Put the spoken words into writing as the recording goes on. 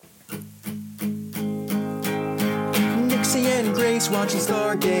and Grace watching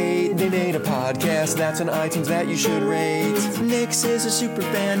Stargate. They made a podcast that's on iTunes that you should rate. Nix is a super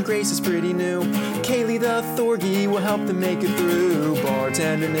fan, Grace is pretty new. Kaylee the Thorgy will help them make it through.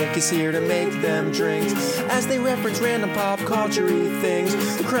 Bartender Nick is here to make them drinks as they reference random pop culture-y things.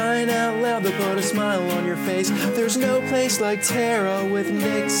 Crying out loud, they'll put a smile on your face. There's no place like Tara with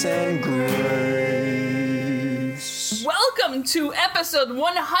Nix and Grace. Welcome to episode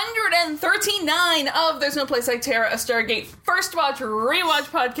 139 of There's No Place Like Tara, a Stargate First Watch Rewatch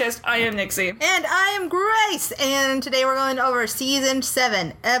podcast. I am Nixie. And I am Grace. And today we're going over Season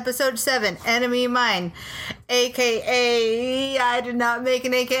 7, Episode 7, Enemy Mine. AKA, I did not make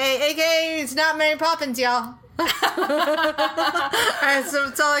an AKA, it's not Mary Poppins, y'all. That's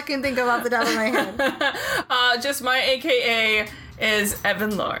all I can think of off the top of my head. Just my AKA is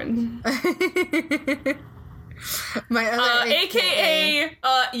Evan Lorne. My other AKA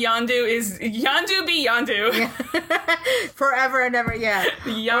Yondu is Yondu be Yondu. Yeah. Forever and ever, yeah.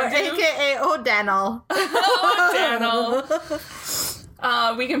 Yondu. Or AKA O'Dannell. O'Dannell.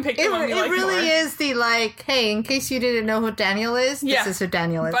 We can pick the one we like more. It really is the, like, hey, in case you didn't know who Daniel is, this is who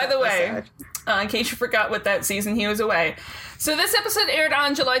Daniel is. By the way, in case you forgot what that season he was away. So this episode aired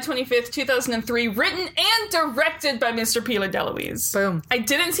on July 25th, 2003, written and directed by Mr. Peter DeLuise. Boom. I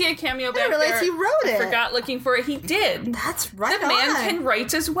didn't see a cameo back there. I didn't realize he wrote it. I forgot looking for it. He did. That's right. The man can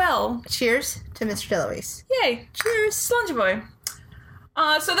write as well. Cheers to Mr. DeLuise. Yay. Cheers. Slunge boy.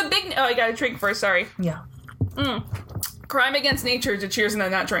 So the big... Oh, I got a drink first, sorry. Yeah. Crime against nature to cheers and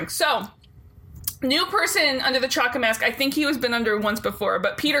then not drink. So, new person under the Chaka mask. I think he was been under once before,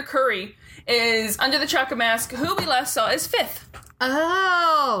 but Peter Curry is under the Chaka mask, who we last saw as Fifth.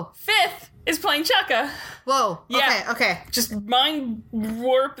 Oh. Fifth is playing Chaka. Whoa. Yeah. Okay. Just mind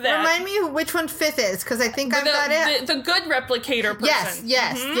warp that. Remind me which one Fifth is, because I think I've got it. The good replicator person.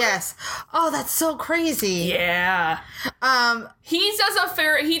 Yes. Oh, that's so crazy. Yeah. He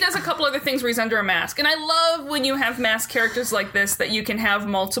does a couple other things where he's under a mask. And I love when you have mask characters like this that you can have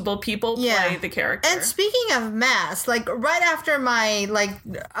multiple people play the character. And speaking of masks, like right after my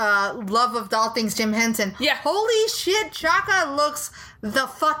love of all things Jim Henson, holy shit, Chaka looks the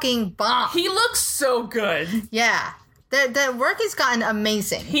fucking bomb. He looks so good. Yeah. The work has gotten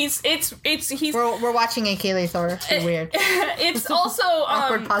amazing. We're watching a Kaylee Thor. Too weird. It's also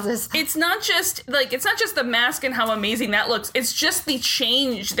awkward pauses. It's not just the mask and how amazing that looks. It's just the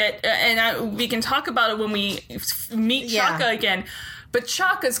change that, we can talk about it when we meet Chaka again. But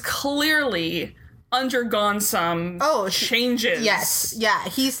Chaka's clearly undergone some changes. Yes, yeah.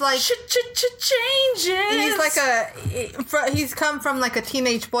 He's like changes. He's come from like a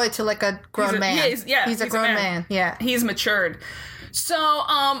teenage boy to like a grown man. He's a grown man. Yeah, he's matured. So,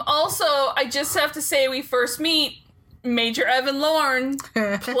 also, I just have to say, we first meet Major Evan Lorne,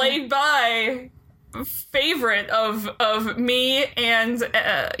 played by favorite of me and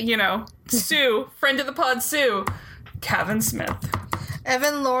Sue, friend of the pod, Sue, Kevin Smith.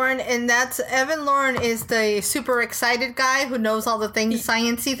 Evan Lorne is the super excited guy who knows all the things,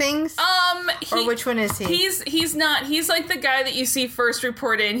 sciencey things. Or which one is he? He's not. He's like the guy that you see first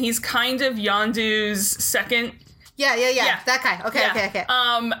report in. He's kind of Yondu's second. Yeah. That guy. Okay.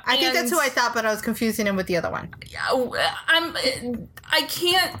 I think that's who I thought, but I was confusing him with the other one. I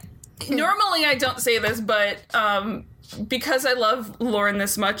can't. Normally, I don't say this, but because I love Lorne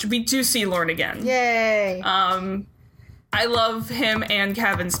this much, we do see Lorne again. Yay. I love him and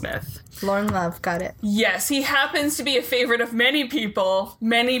Kevin Smith. Lorne Love, got it. Yes, he happens to be a favorite of many people.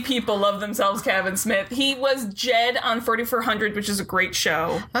 Many people love themselves Kevin Smith. He was Jed on 4400, which is a great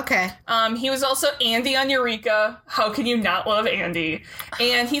show. Okay. He was also Andy on Eureka. How can you not love Andy?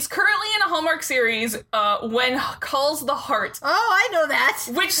 And he's currently in a Hallmark series, When Calls the Heart. Oh, I know that.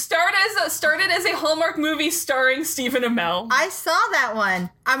 Which started as a Hallmark movie starring Stephen Amell. I saw that one.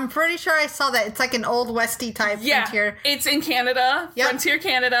 I'm pretty sure I saw that. It's like an old Westy type Frontier. It's in Canada, Frontier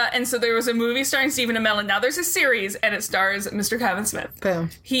Canada, and so there was a movie starring Stephen Amell, and now there's a series, and it stars Mr. Kevin Smith. Boom.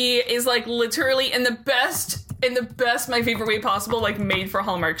 He is like literally in the best, my favorite way possible, like made for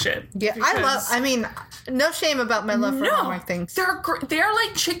Hallmark shit. Yeah, no shame about my love for Hallmark things. They're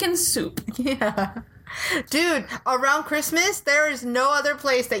like chicken soup. Yeah. Dude, around Christmas, there is no other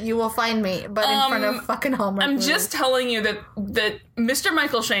place that you will find me but in front of fucking Hallmark movies. Just telling you that Mr.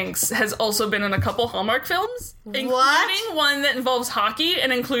 Michael Shanks has also been in a couple Hallmark films, including one that involves hockey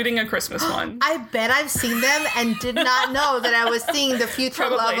and including a Christmas one. I bet I've seen them and did not know that I was seeing the future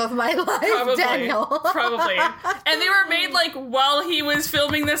love of my life, Daniel. Probably. And they were made like while he was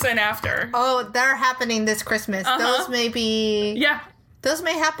filming this and after. Oh, they're happening this Christmas. Those may be... Yeah. Those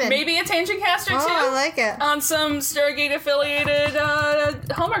may happen. Maybe a Tangent Caster, too. Oh, I like it. On some Stargate-affiliated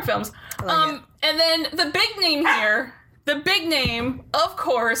Hallmark films. I like it. And then the big name here the big name, of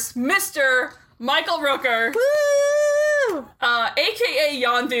course, Mr. Michael Rooker, Woo! a.k.a.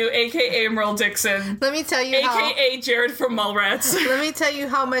 Yondu, a.k.a. Merle Dixon, Let me tell you a.k.a. Jared from Mallrats. Let me tell you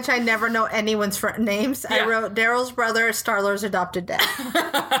how much I never know anyone's names. I Yeah. wrote Daryl's brother, Star-Lord's adopted dad.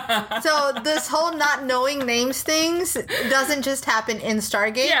 So this whole not knowing names things doesn't just happen in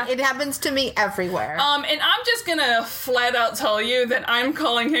Stargate. Yeah. It happens to me everywhere. And I'm just gonna flat out tell you that I'm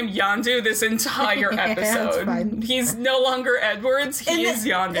calling him Yondu this entire That's episode. fine. He's no longer Edwards, he is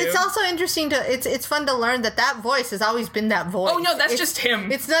Yondu. It's also interesting it's fun to learn that voice has always been that voice. Oh no, that's just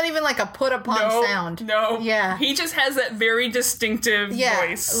him. It's not even like a put upon sound. No. Yeah. He just has that very distinctive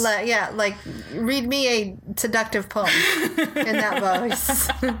voice. Like read me a seductive poem in that voice.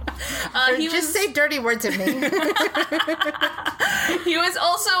 Or just say dirty words at me. He was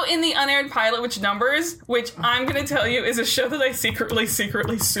also in the unaired pilot, Which Numbers, which I'm going to tell you is a show that I secretly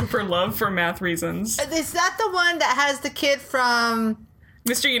super love for math reasons. Is that the one that has the kid from...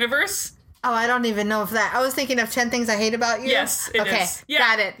 Mr. Universe? Oh, I don't even know if that... I was thinking of 10 Things I Hate About You. Yes, it is. Okay, Yeah,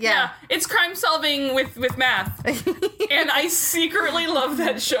 got it, yeah. It's crime solving with math. And I secretly love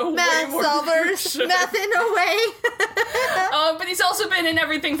that show Math way more than you solvers, should. math in a way. But he's also been in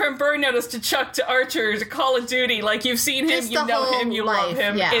everything from Burn Notice to Chuck to Archer to Call of Duty. Like, you've seen him, Just you the know whole him, you love life,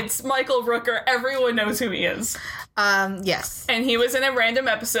 him. yeah. It's Michael Rooker. Everyone knows who he is. Yes. And he was in a random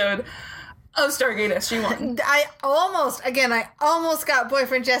episode of Stargate SG-1. I almost got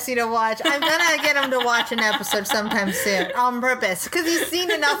boyfriend Jesse to watch. I'm gonna get him to watch an episode sometime soon on purpose because he's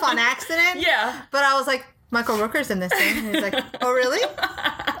seen enough on accident. Yeah. But I was like, Michael Rooker's in this thing. And he's like, oh really?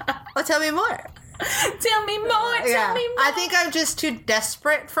 Oh, tell me more. Tell me more, tell me more. I think I'm just too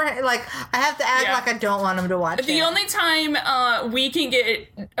desperate for him. Like, I have to act Yeah. like I don't want him to watch it. The only time we can get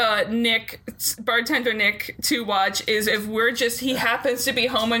bartender Nick to watch is if he happens to be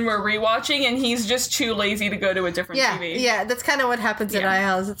home and we're rewatching and he's just too lazy to go to a different TV. Yeah, that's kind of what happens at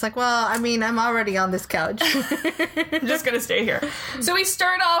ILs. It's like, well, I mean, I'm already on this couch. I'm just gonna stay here. So we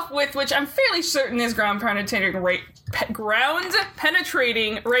start off with, which I'm fairly certain is ground penetrating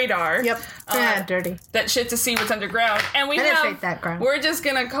radar. Yep. Dirty. That shit to see what's underground, and we Penetrate have. that ground. We're just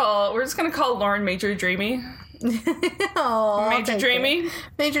gonna call Lauren Major Dreamy. Oh, Major Dreamy.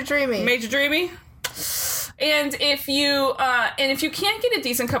 Major Dreamy. Major Dreamy. And if you can't get a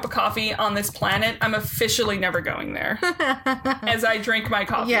decent cup of coffee on this planet, I'm officially never going there. As I drink my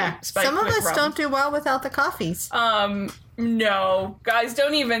coffee. Yeah. spiked Some of with us rum. don't do well without the coffees. No, guys,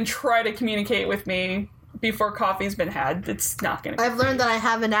 don't even try to communicate with me before coffee's been had. It's not gonna. I've learned that I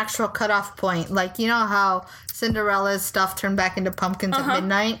have an actual cutoff point. Like, you know how Cinderella's stuff turned back into pumpkins at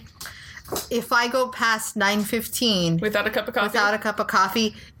midnight? If I go past 9:15 without a cup of coffee. without a cup of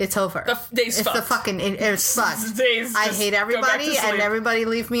coffee, it's over. The day's it's fucked. the fucking it's fucked. Days I just hate go back everybody, to sleep. and everybody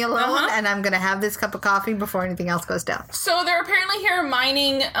leave me alone. Uh-huh. And I'm gonna have this cup of coffee before anything else goes down. So they're apparently here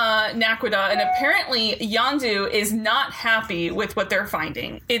mining Naquadah, and apparently Yondu is not happy with what they're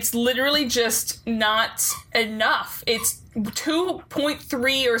finding. It's literally just not enough. It's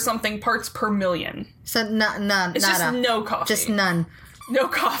 2.3 or something parts per million. So none. It's just nada. no coffee. Just none. No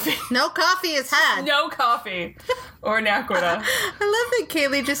coffee. No coffee is had. No coffee. Or Naquadah. I love that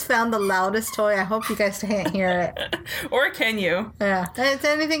Kaylee just found the loudest toy. I hope you guys can't hear it. Or can you? Yeah,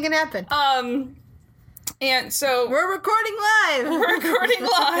 anything can happen. And so We're recording live. we're recording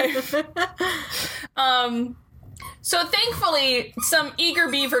live. So thankfully, some eager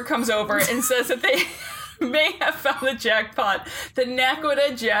beaver comes over and says that they may have found the jackpot, the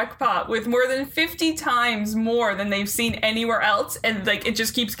Naquadah jackpot, with more than 50 times more than they've seen anywhere else, and like it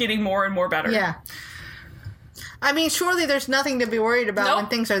just keeps getting more and more better. Yeah. I mean, surely there's nothing to be worried about Nope. when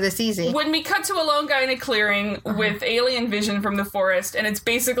things are this easy. When we cut to a lone guy in a clearing with alien vision from the forest, and it's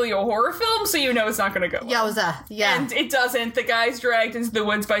basically a horror film, so you know it's not going to go well. Yowza. Yeah. And it doesn't. The guy's dragged into the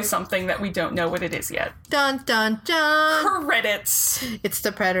woods by something that we don't know what it is yet. Dun, dun, dun. Credits. It's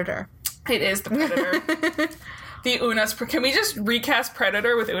the Predator. It is the Predator. The Unas. Can we just recast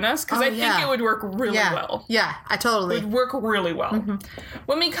Predator with Unas? Because Oh, I think yeah. it would work really Yeah. well. Yeah, I totally. It would work really well.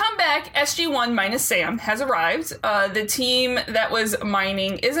 When we come back, SG-1 minus Sam has arrived. The team that was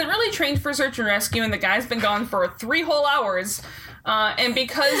mining isn't really trained for search and rescue, and the guy's been gone for 3 whole hours. And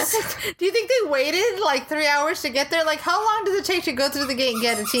because... Do you think they waited like 3 hours to get there? Like, how long does it take to go through the gate and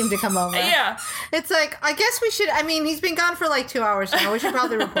get a team to come over? Yeah. It's like, I guess we should, I mean, he's been gone for like 2 hours now. We should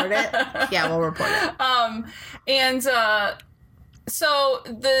probably report it. Yeah, we'll report it.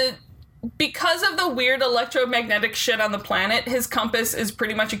 Because of the weird electromagnetic shit on the planet, his compass is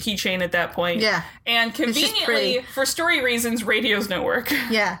pretty much a keychain at that point. Yeah. And just conveniently, pretty. for story reasons, radios don't work.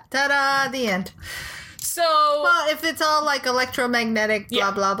 Yeah. Ta-da, the end. So, Well, if it's all like electromagnetic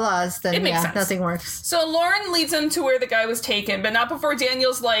blah blah blahs, then It makes sense. nothing works. so Lauren leads him to where the guy was taken, but not before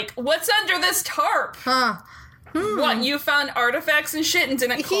Daniel's like, "What's under this tarp? Huh. What, you found artifacts and shit and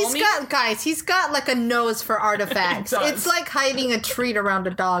didn't call me?" He's got like a nose for artifacts. He does. It's like hiding a treat around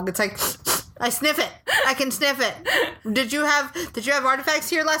a dog. It's like, I sniff it. I can sniff it. Did you have artifacts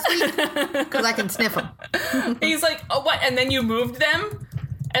here last week? Because I can sniff them. He's like, "Oh, what? And then you moved them?"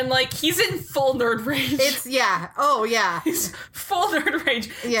 And like, he's in full nerd rage. Oh yeah. He's full nerd rage.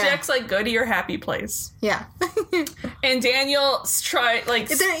 Yeah. Jack's like, "Go to your happy place." Yeah. And Daniel's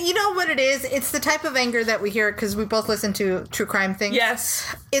You know what it is? It's the type of anger that we hear because we both listen to true crime things.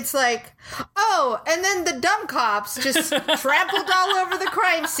 yes. It's like, oh, and then the dumb cops just trampled all over the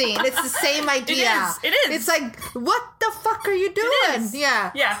crime scene. It's the same idea. It is. It's like, what the fuck are you doing? It is.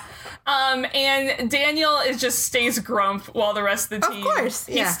 Yeah. Yeah. And Daniel just stays grump while the rest of the team. Of course,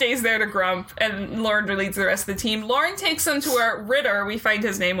 yeah. He stays there to grump, and Lauren leads the rest of the team. Lauren takes him to where Ritter, we find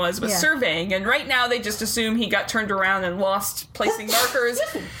his name was surveying, and right now they just assume he got turned around and lost placing markers.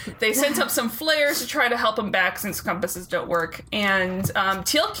 They sent up some flares to try to help him back since compasses don't work. And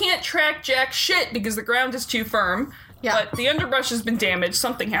Teal can't track jack shit because the ground is too firm. Yeah. But the underbrush has been damaged.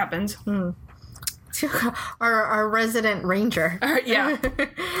 Something happened. Our resident ranger. Yeah.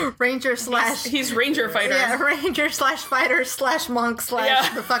 Ranger slash... He's ranger fighter. Yeah, ranger slash fighter slash monk slash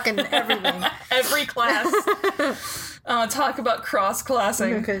the fucking everything. Every class. Talk about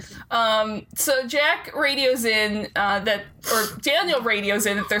cross-classing. Okay. So Jack radios in Daniel radios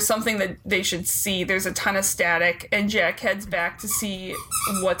in if there's something that they should see. There's a ton of static, and Jack heads back to see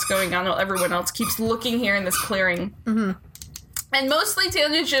what's going on while everyone else keeps looking here in this clearing. Mm-hmm. And mostly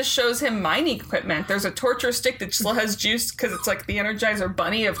Daniel just shows him mining equipment. There's a torture stick that still has juice because it's like the Energizer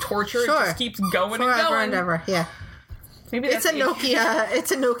Bunny of torture. Sure. It just keeps going Forever and going. and ever, yeah. Maybe It's a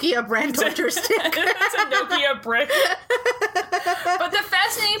Nokia brand torture stick. It's a Nokia brick. But the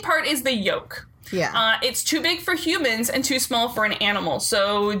fascinating part is the yoke. Yeah. It's too big for humans and too small for an animal.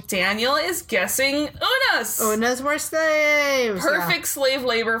 So Daniel is guessing Unas. Unas were slaves. Perfect slave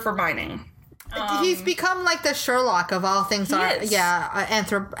labor for mining. He's become like the Sherlock of all things.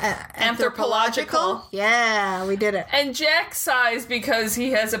 Anthropological. Yeah, we did it. And Jack sighs because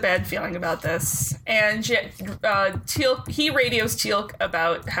he has a bad feeling about this. And Teal'c, he radios Teal'c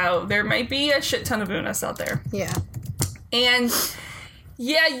about how there might be a shit ton of Unas out there. Yeah. And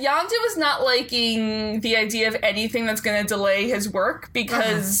yeah, Yondu is not liking the idea of anything that's going to delay his work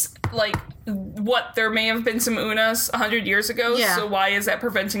because, there may have been some Unas 100 years ago, so why is that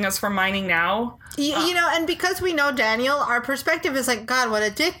preventing us from mining now? You know, and because we know Daniel, our perspective is like, God, what a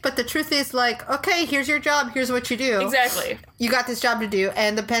dick, but the truth is like, okay, here's your job, here's what you do. Exactly. You got this job to do,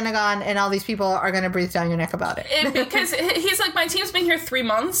 and the Pentagon and all these people are going to breathe down your neck about it. Because he's like, my team's been here 3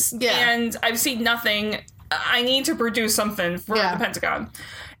 months, and I've seen nothing. I need to produce something for the Pentagon.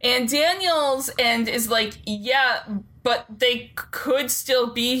 And Daniel's end is like, yeah, but they could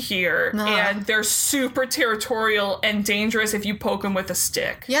still be here, and they're super territorial and dangerous if you poke them with a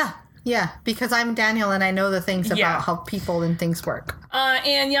stick. Yeah, because I'm Daniel and I know the things about how people and things work.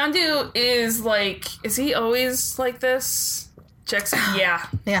 And Yondu is like, is he always like this? Jack's like, yeah.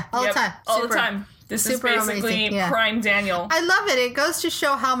 Yeah, all the time. All the time. This is basically prime Daniel. I love it. It goes to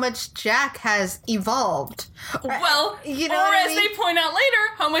show how much Jack has evolved. Well, you know or as they point out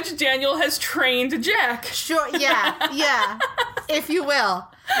later, how much Daniel has trained Jack. Sure, yeah, if you will.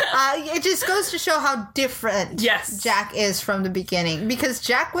 It just goes to show how different Jack is from the beginning. Because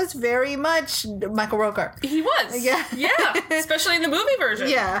Jack was very much Michael Rooker. He was. Yeah. Yeah, especially in the movie version.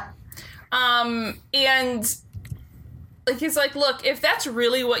 Yeah. And... like, he's like, look, if that's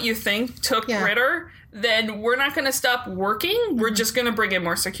really what you think took Ritter, then we're not going to stop working. We're just going to bring in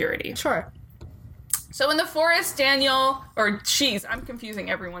more security. Sure. So in the forest, Daniel, I'm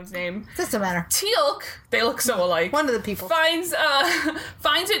confusing everyone's name. Doesn't matter. Teal'c, they look so alike. One of the people. Finds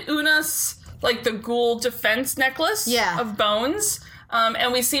at Unas, like, the ghoul defense necklace of bones.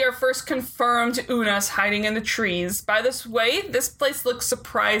 And we see our first confirmed Unas hiding in the trees. By this way, this place looks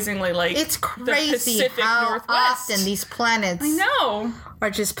surprisingly like it's crazy the Pacific how Northwest. often these planets are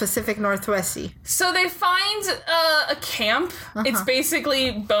just Pacific Northwesty. So they find a camp. It's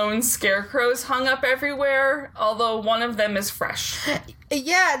basically bone scarecrows hung up everywhere, although one of them is fresh.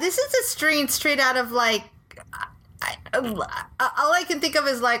 Yeah, this is a strain straight out of like... all I can think of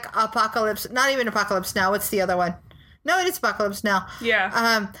is like Apocalypse. Not even Apocalypse Now. What's the other one? No, it is Apocalypse Now.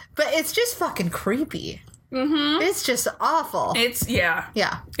 Yeah. But it's just fucking creepy. Mm-hmm. It's just awful. It's, yeah.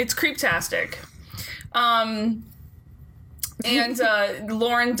 It's creeptastic. And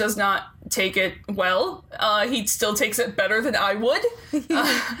Lauren does not take it well. He still takes it better than I would.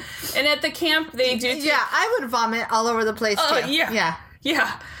 And at the camp, they do... Yeah, I would vomit all over the place, too. Yeah.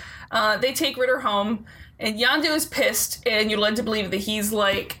 Yeah. They take Ritter home, and Yondu is pissed, and you're led to believe that he's,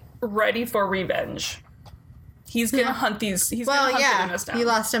 like, ready for revenge. He's gonna hunt these... He's gonna hunt the Unas down. He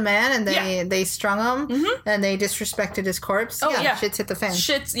lost a man, and they strung him, and they disrespected his corpse. Shit's hit the fan.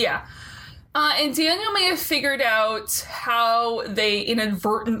 And Daniel may have figured out how they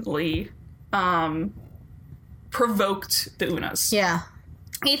inadvertently provoked the Unas. Yeah.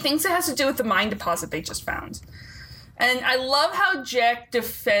 He thinks it has to do with the mine deposit they just found. And I love how Jack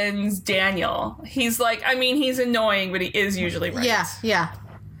defends Daniel. He's like, I mean, he's annoying, but he is usually right. Yeah.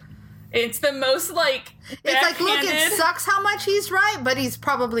 It's the most, like, it's like, look, it sucks how much he's right, but he's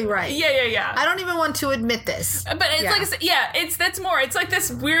probably right. Yeah. I don't even want to admit this. But it's like I said, that's more. It's like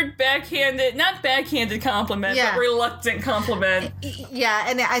this weird not backhanded compliment, but reluctant compliment. Yeah,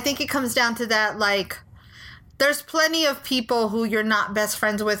 and I think it comes down to that, like, there's plenty of people who you're not best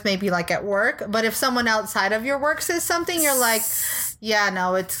friends with, maybe like at work, but if someone outside of your work says something, you're like, yeah,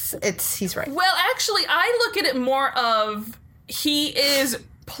 no, he's right. Well, actually, I look at it more of he is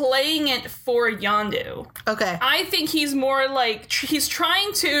playing it for Yondu. Okay. I think he's more like, he's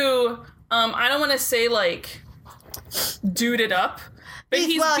trying to, I don't want to say like, dude it up, but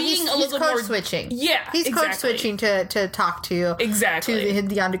he's being a little more... switching. Yeah, he's code switching to talk to you. Exactly. To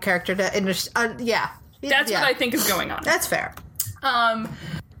the Yondu character to understand. That's what I think is going on. That's fair.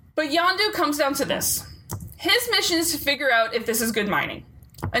 But Yondu comes down to this. His mission is to figure out if this is good mining.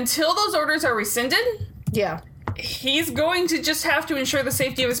 Until those orders are rescinded... Yeah. He's going to just have to ensure the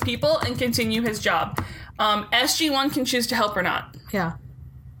safety of his people and continue his job. SG-1 can choose to help or not. Yeah.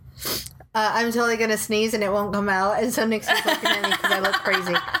 I'm totally going to sneeze and it won't come out. And so Nix is looking at me because I look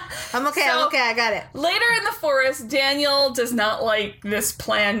crazy. I'm okay, I got it. Later in the forest, Daniel does not like this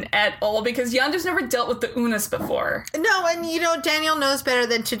plan at all because Yondu's never dealt with the Unas before. No, and Daniel knows better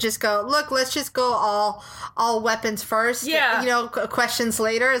than to just go, look, let's just go all weapons first. Yeah. Questions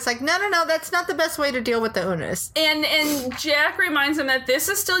later. It's like, no, that's not the best way to deal with the Unas. And Jack reminds him that this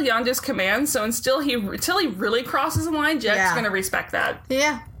is still Yondu's command, so until he really crosses the line, Jack's going to respect that.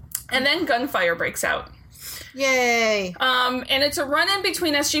 Yeah. And then gunfire breaks out. Yay. And it's a run-in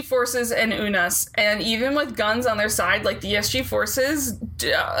between SG forces and Unas. And even with guns on their side, like the SG forces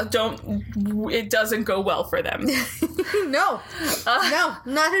it doesn't go well for them. No,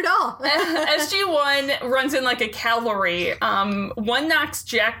 not at all. SG-1 runs in like a cavalry. One knocks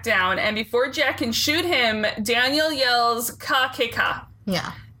Jack down, and before Jack can shoot him, Daniel yells, "Ka ke ka."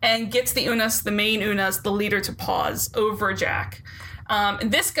 Yeah. And gets the main Unas, the leader, to pause over Jack.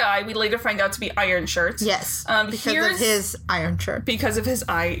 And this guy, we later find out to be Iron Shirt. Yes, because of his Iron Shirt. Because of his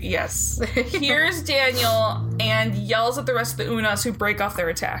eye, yes. Here's Daniel and yells at the rest of the Unas who break off their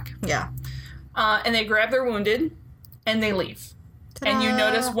attack. Yeah. And they grab their wounded, and they leave. Ta-da. And you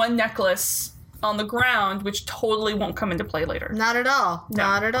notice one necklace on the ground, which totally won't come into play later. Not at all. No.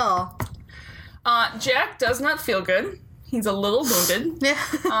 Not at all. Jack does not feel good. He's a little wounded. Yeah.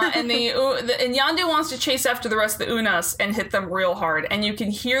 And Yondu wants to chase after the rest of the Unas and hit them real hard. And you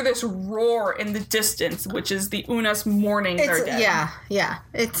can hear this roar in the distance, which is the Unas mourning their dead. Yeah.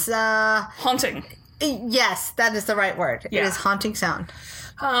 It's, haunting. Yes, that is the right word. Yeah. It is haunting sound.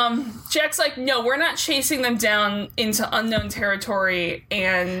 Jack's like, no, we're not chasing them down into unknown territory,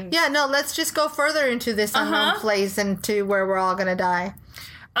 and... Yeah, no, let's just go further into this unknown place and to where we're all gonna die.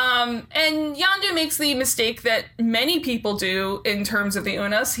 And Yondu makes the mistake that many people do in terms of the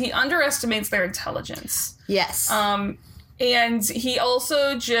Unas. He underestimates their intelligence. Yes. And he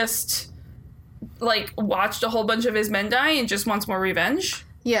also just, like, watched a whole bunch of his men die and just wants more revenge.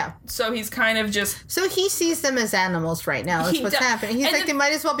 Yeah. So he's kind of just... So he sees them as animals right now. That's what's happening. He's like, they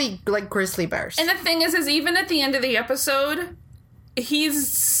might as well be, like, grizzly bears. And the thing is even at the end of the episode...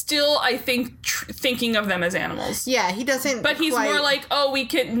 He's still, I think, thinking of them as animals. Yeah, he doesn't. But he's more like, we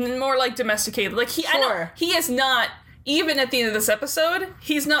can more like domesticated. Like he is not. Even at the end of this episode,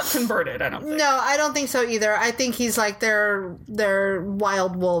 he's not converted. I don't think. No, I don't think so either. I think he's like they're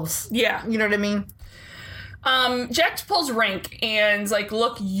wild wolves. Yeah, you know what I mean. Jack pulls rank and is like,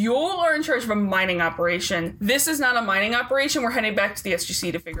 look, you are in charge of a mining operation. This is not a mining operation. We're heading back to the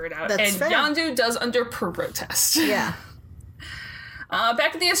SGC to figure it out. That's fair. Yondu does under protest. Yeah.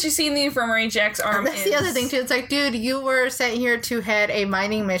 Back at the SGC in the infirmary, Jack's arm That's the other thing, too. It's like, dude, you were sent here to head a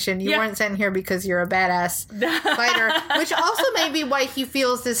mining mission. You weren't sent here because you're a badass fighter. Which also may be why he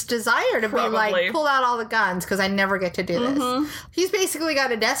feels this desire to be like, pull out all the guns, because I never get to do this. He's basically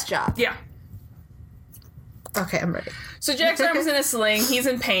got a desk job. Yeah. Okay, I'm ready. So Jack's arm is in a sling. He's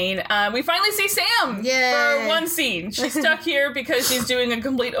in pain. We finally see Sam Yay. for one scene. She's stuck here because she's doing a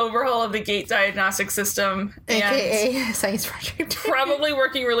complete overhaul of the gate diagnostic system. And AKA Science Project. probably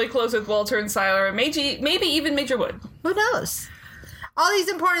working really close with Walter and Siler, and maybe even Major Wood. Who knows? All these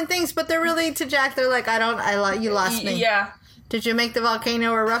important things, but they're really to Jack. They're like, you lost me. Yeah. Did you make the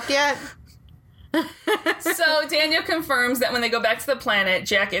volcano erupt yet? So Daniel confirms that when they go back to the planet,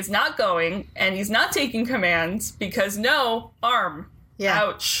 Jack is not going, and he's not taking commands because no arm. Yeah.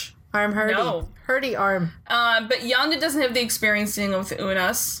 Ouch. Arm hurty. No. Hurty arm. But Yondu doesn't have the experience dealing with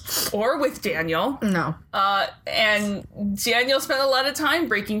Unas or with Daniel. No. And Daniel spent a lot of time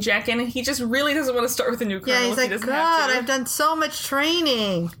breaking Jack in, and he just really doesn't want to start with a new colonel. Yeah, he's if he like, doesn't God, have to. I've done so much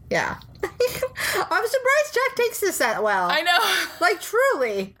training. Yeah. I'm surprised Jack takes this that well. I know. Like,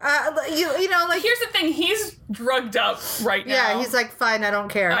 truly. You know, like... Here's the thing, he's drugged up right now. Yeah, he's like, fine, I don't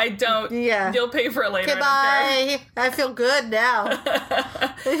care. I don't. Yeah. You'll pay for it later. Okay, I don't care. bye. I feel good now.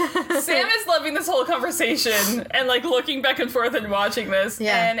 Sam is loving this whole conversation and like looking back and forth and watching this.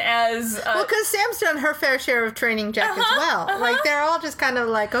 Yeah. And as Well, because Sam's done her fair share of training Jack as well. Like, they're all just kind of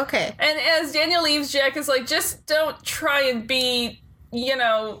like, okay. and as Daniel leaves, Jack is like, just don't try and be,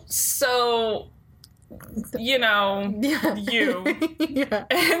 so, you. Yeah.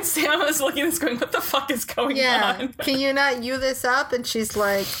 And Sam is looking at this going, what the fuck is going Yeah. on? Can you not you this up? And she's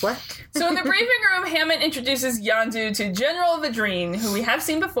like, what? So in the briefing room, Hammond introduces Yondu to General Vidrine, who we have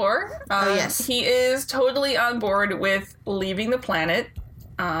seen before. Oh, yes. He is totally on board with leaving the planet.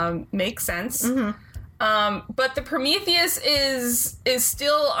 Makes sense. Mm-hmm. But the Prometheus is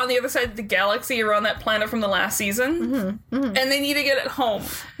still on the other side of the galaxy around that planet from the last season. And they need to get it home.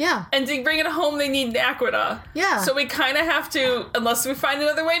 Yeah. And to bring it home, they need Naquita. Yeah. So we kind of have to, unless we find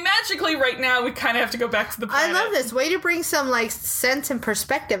another way magically right now, we kind of have to go back to the planet. I love this. Way to bring some, like, sense and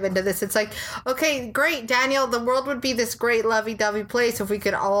perspective into this. It's like, okay, great, Daniel, the world would be this great lovey-dovey place if we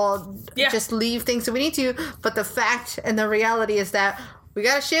could all just leave things that we need to. But the fact and the reality is that we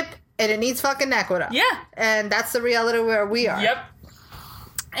got a ship and it needs fucking Naquita. Yeah. And that's the reality where we are. Yep.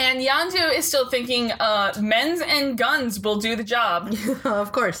 And Yondu is still thinking, men's and guns will do the job.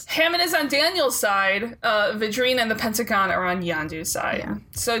 Of course. Hammond is on Daniel's side. Vidrine and the Pentagon are on Yondu's side. Yeah.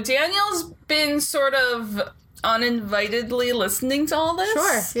 So Daniel's been sort of uninvitedly listening to all this.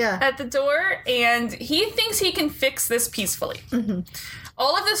 Sure, yeah. At the door, and he thinks he can fix this peacefully.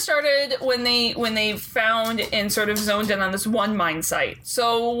 All of this started when they found and sort of zoned in on this one mine site.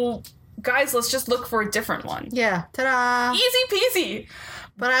 So, guys, let's just look for a different one. Yeah. Ta-da. Easy peasy.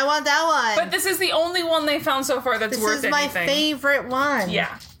 But I want that one. But this is the only one they found so far that's worth This is anything. my favorite one.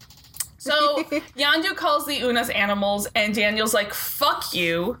 Yeah. So, Yondu calls the Unas animals, and Daniel's like, fuck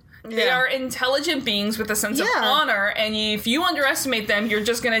you. They Yeah. are intelligent beings with a sense of Yeah. honor, and if you underestimate them, you're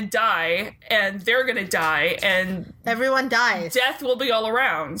just gonna die, and they're gonna die, and Everyone dies. death will be all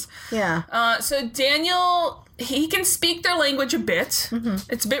around. Yeah. So Daniel, he can speak their language a bit.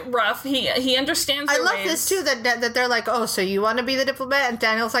 It's a bit rough. He understands I their love ways. this too, that they're like, oh, so you want to be the diplomat? And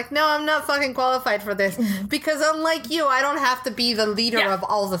Daniel's like, no, I'm not fucking qualified for this. Because unlike you, I don't have to be the leader Yeah. of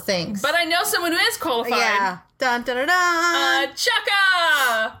all the things. But I know someone who is qualified. yeah. Dun, dun, dun, dun.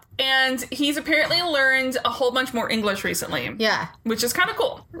 Chaka! And he's apparently learned a whole bunch more English recently. Yeah. Which is kind of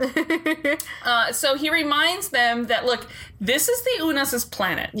cool. So he reminds them that, look, this is the Unas'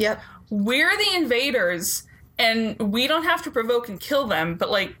 planet. Yep. We're the invaders, and we don't have to provoke and kill them, but,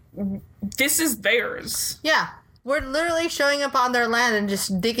 like, this is theirs. Yeah. We're literally showing up on their land and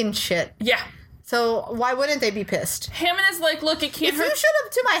just digging shit. Yeah. So why wouldn't they be pissed? Hammond is like, look, it can't If you hurt. showed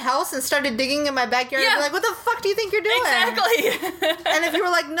up to my house and started digging in my backyard, I'd Yeah. be like, what the fuck do you think you're doing? Exactly. And if you were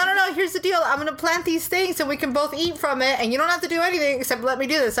like, no, here's the deal. I'm going to plant these things and we can both eat from it and you don't have to do anything except let me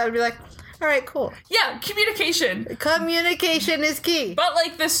do this. I would be like, all right, cool. Yeah, communication. Communication is key. But,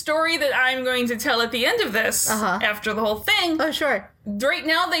 like, the story that I'm going to tell at the end of this, Uh-huh. after the whole thing, Oh, sure. right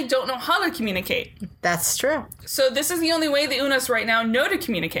now they don't know how to communicate. That's true. So this is the only way the Unas right now know to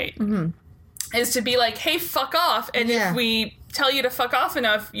communicate. Is to be like, hey, fuck off. And Yeah. if we tell you to fuck off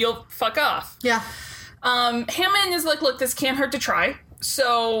enough, you'll fuck off. Yeah. Hammond is like, look, this can't hurt to try.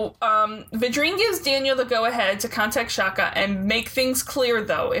 So Vidrine gives Daniel the go-ahead to contact Shaka and make things clear,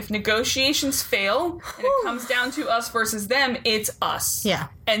 though. If negotiations fail and it comes down to us versus them, it's us. Yeah.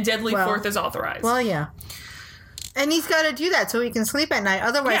 And deadly Well- force is authorized. Well, yeah. And he's got to do that so he can sleep at night.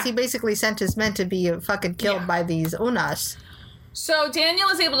 Otherwise, Yeah. he basically sent his men to be fucking killed Yeah. by these Unas. So Daniel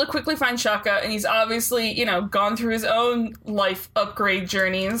is able to quickly find Shaka, and he's obviously, gone through his own life upgrade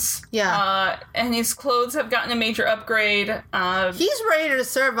journeys. Yeah. And his clothes have gotten a major upgrade. He's ready to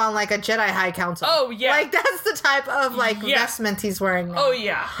serve on, like, a Jedi High Council. Oh, yeah. Like, that's the type of, like, Yeah. vestment he's wearing now. Oh,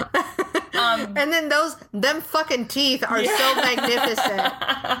 yeah. And then them fucking teeth are so magnificent.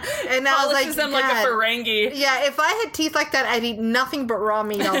 And I was like, them like a Ferengi. Yeah, if I had teeth like that, I'd eat nothing but raw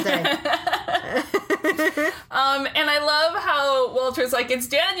meat all day. And I love how Walter's like, it's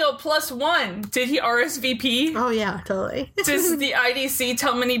Daniel +1. Did he RSVP? Oh yeah, totally. Does the IDC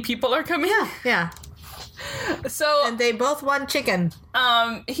tell how many people are coming? Yeah. So And they both want chicken.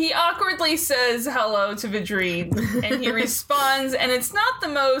 he awkwardly says hello to Vidrine, and he responds, and it's not the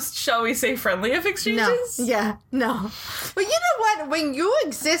most, shall we say, friendly of exchanges. No. But you know what? When you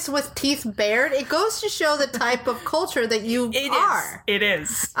exist with teeth bared, it goes to show the type of culture that you are. It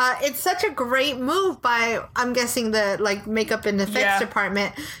is. It's such a great move by, I'm guessing, the makeup and effects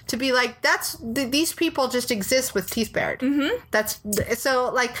department to be like, these people just exist with teeth bared. Mm-hmm. That's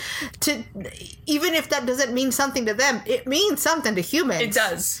so even if that doesn't mean something to them, it means something to humans. It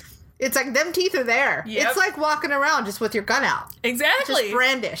does. It's like them teeth are there. Yep. It's like walking around just with your gun out. Exactly. Just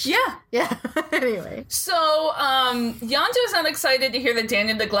brandish. Yeah. Anyway. So, Yondu's not excited to hear that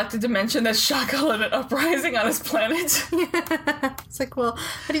Daniel neglected to mention that Shaka led an uprising on his planet. It's like, well,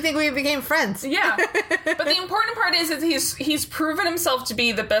 how do you think we became friends? Yeah. But the important part is that he's proven himself to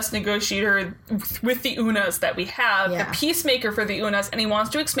be the best negotiator with the Unas that we have, the peacemaker for the Unas, and he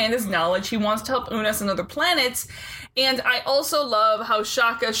wants to expand his knowledge. He wants to help Unas and other planets. And I also love how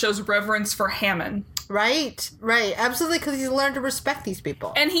Shaka shows reverence for Hammond. Right. Absolutely, because he's learned to respect these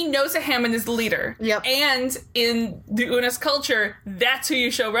people. And he knows that Hammond is the leader. Yep. And in the Unas culture, that's who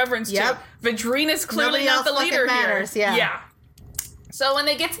you show reverence to. Vidrine is clearly not the leader here. Yeah. So when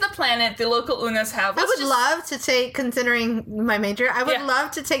they get to the planet, the local Unas have... I would love to take, considering my major, I would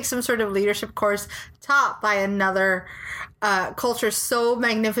love to take some sort of leadership course taught by another culture so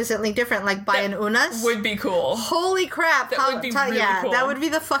magnificently different, like by an Unas. Would be cool. Holy crap. That would be really cool. That would be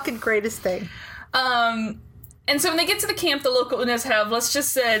the fucking greatest thing. And so when they get to the camp, the local Unas have, let's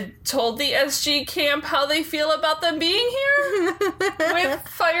just say, told the SG camp how they feel about them being here with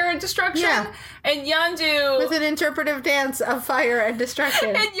fire and destruction. Yeah. And Yondu... with an interpretive dance of fire and destruction.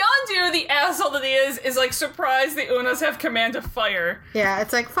 And Yondu, the asshole that he is like surprised the Unas have command of fire. Yeah,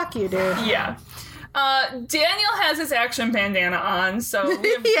 it's like, fuck you, dude. Yeah. Daniel has his action bandana on, so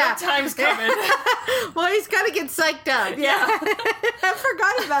we have good times coming. Well, he's got to get psyched up. Yeah. I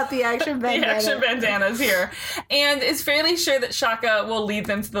forgot about the action bandana. The action bandana's here. And is fairly sure that Shaka will lead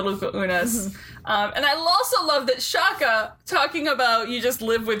them to the local Unas. And I also love that Shaka, talking about you just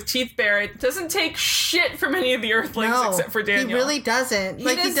live with teeth bared, doesn't take shit from any of the Earthlings except for Daniel. He really doesn't.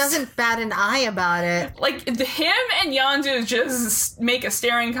 He doesn't bat an eye about it. Like, him and Yondu just make a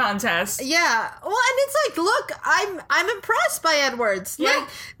staring contest. Yeah. Well, and it's like, look, I'm impressed by Edwards. Yeah. Like,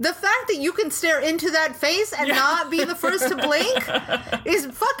 the fact that you can stare into that face and not be the first to blink is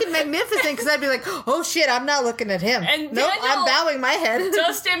fucking magnificent, because I'd be like, oh shit, I'm not looking at him. And nope, I'm bowing my head.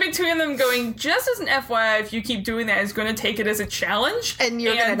 Does stand between them going, just as an FYI, if you keep doing that, it's going to take it as a challenge. And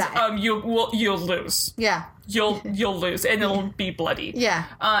you're going to die. You'll lose. Yeah. You'll lose, and it'll be bloody. Yeah.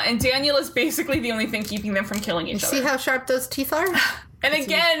 And Daniel is basically the only thing keeping them from killing each other. See how sharp those teeth are? And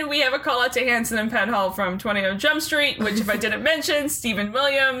again, we have a call out to Hanson and Penhall from 21 Jump Street, which, if I didn't mention, Stephen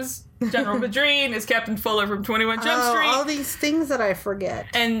Williams, General Vidrine, is Captain Fuller from 21 Jump Street. All these things that I forget.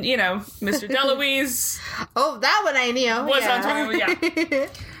 And, Mr. DeLuise. Oh, that one I knew. Was on 21, yeah.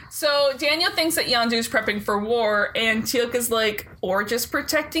 So Daniel thinks that Yondu's prepping for war, and Teal'c is like, or just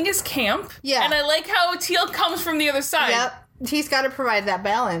protecting his camp. Yeah. And I like how Teal'c comes from the other side. Yep. He's got to provide that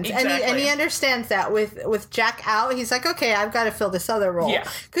balance. Exactly. And he understands that with Jack out, he's like, okay, I've got to fill this other role. Yeah.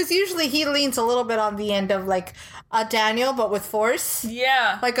 Because usually he leans a little bit on the end of like a Daniel, but with force.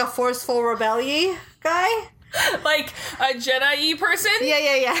 Yeah. Like a forceful rebellion guy. Like a Jedi person? Yeah.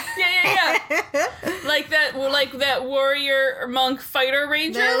 Yeah. like that warrior monk fighter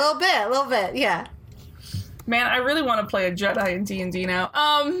ranger? A little bit, yeah. Man, I really want to play a Jedi in D&D now.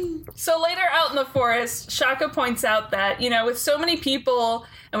 So later out in the forest, Shaka points out that, with so many people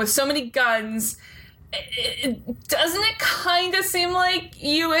and with so many guns, doesn't it kind of seem like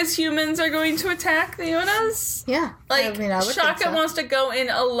you as humans are going to attack the Unas? Yeah. Like, I would Shaka think so. wants to go in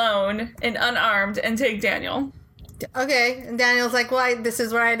alone and unarmed and take Daniel. Okay. And Daniel's like, well, this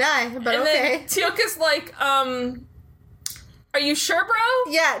is where I die, but and okay. And then Teal'c is like, are you sure,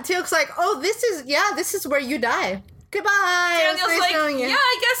 bro? Yeah, Teal'c's like, oh, this is where you die. Goodbye. Daniel's nice like, knowing you. yeah,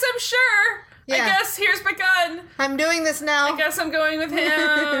 I guess I'm sure. Yeah. I guess here's my gun. I'm doing this now. I guess I'm going with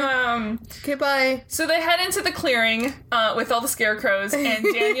him. Goodbye. So they head into the clearing with all the scarecrows, and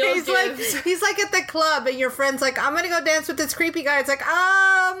Daniel he's like at the club, and your friend's like, I'm gonna go dance with this creepy guy. It's like,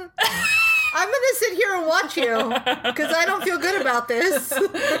 I'm gonna sit here and watch you because I don't feel good about this.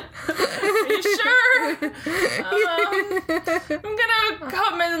 You sure? I'm gonna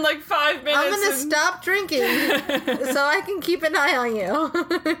come in like 5 minutes. I'm gonna stop drinking so I can keep an eye on you.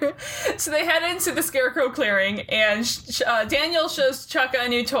 So they head into the Scarecrow clearing, and Daniel shows Chukka a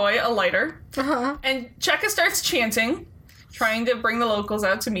new toy, a lighter. Uh-huh. And Chukka starts chanting, trying to bring the locals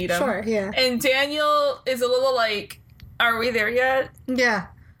out to meet him. Sure, yeah. And Daniel is a little like, are we there yet? Yeah.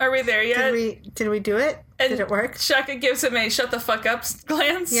 Are we there yet? Did we do it? And Did it work? Chukka gives him a shut the fuck up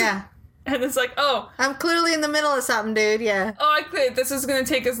glance. Yeah. And it's like, oh, I'm clearly in the middle of something, dude. Yeah. I quit. This is going to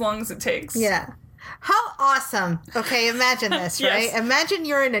take as long as it takes. Yeah. How awesome. Okay, imagine this, right? Yes. Imagine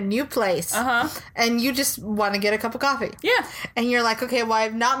you're in a new place. Uh-huh. And you just want to get a cup of coffee. Yeah. And you're like, okay, well,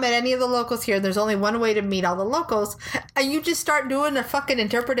 I've not met any of the locals here. There's only one way to meet all the locals. And you just start doing a fucking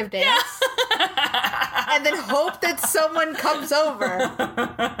interpretive dance. And then hope that someone comes over.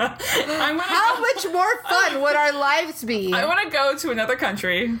 How much more fun would our lives be? I want to go to another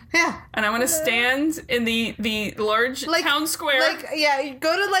country. Yeah. And I want to stand in the large town square. Like, yeah, you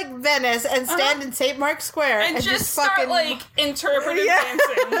go to, like, Venice and stand in St. Mark's Square. and just start, fucking... like, interpretive Yeah.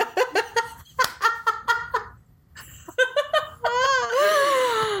 dancing.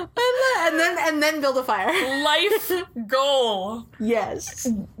 and then build a fire. Life goal. Yes.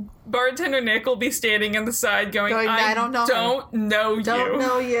 Bartender Nick will be standing on the side going, I don't know her. Don't know you. Don't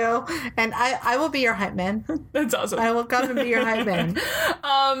know you. And I will be your hype man. That's awesome. I will come and be your hype man.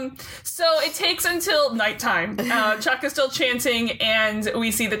 So it takes until nighttime. Chuck is still chanting, and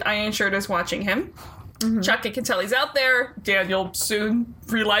we see that Iron Shirt is watching him. Mm-hmm. Chuck can tell he's out there. Daniel soon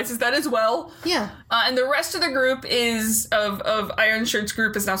realizes that as well. Yeah. And the rest of the group of Iron Shirt's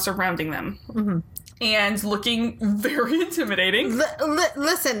group is now surrounding them. Mm-hmm. And looking very intimidating.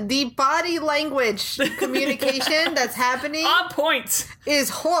 Listen, the body language communication that's happening On point.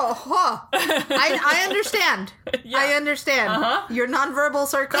 is I understand. Yeah. I understand. Uh-huh. Your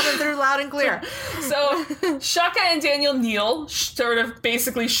nonverbals are coming through loud and clear. So Shaka and Daniel kneel, sort of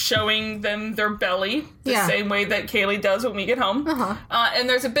basically showing them their belly, the Yeah. same way that Kaylee does when we get home. Uh-huh. And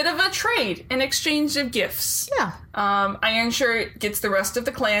there's a bit of a trade, an exchange of gifts. Yeah. Iron Shirt gets the rest of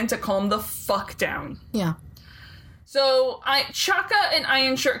the clan to calm the fuck down. Yeah. So Chaka and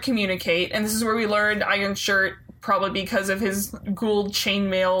Iron Shirt communicate, and this is where we learned Iron Shirt, probably because of his Gould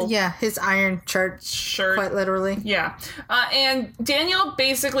chainmail Yeah, his iron shirt, quite literally. Yeah. And Daniel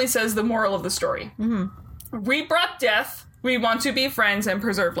basically says the moral of the story. Mm-hmm. We brought death, we want to be friends and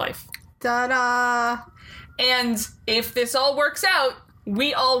preserve life. Ta-da! And if this all works out,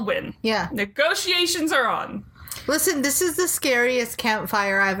 we all win. Yeah. Negotiations are on. Listen, this is the scariest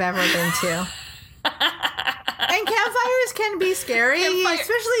campfire I've ever been to. And campfires can be scary,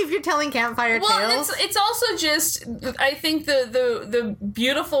 especially if you're telling campfire tales. It's also just, I think the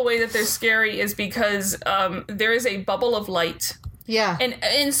beautiful way that they're scary is because there is a bubble of light. Yeah. And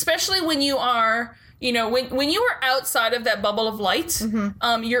especially when you are, when you are outside of that bubble of light,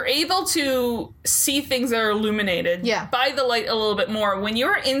 mm-hmm. You're able to see things that are illuminated by the light a little bit more. When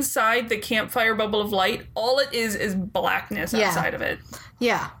you're inside the campfire bubble of light, all it is blackness outside of it.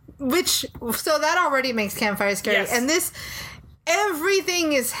 Yeah. So that already makes campfire scary. Yes. And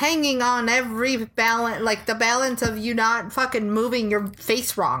everything is hanging on every balance, like the balance of you not fucking moving your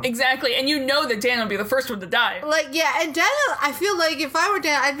face wrong. Exactly. And you know that Dan will be the first one to die. Like, yeah, and Daniel, I feel like if I were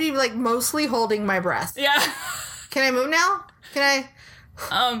Dan, I'd be like mostly holding my breath. Yeah. Can I move now? Can I?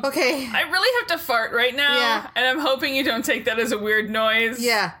 Okay. I really have to fart right now. Yeah. And I'm hoping you don't take that as a weird noise.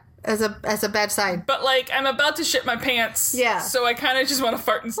 Yeah. As a bad sign. But, I'm about to shit my pants. Yeah. So I kind of just want to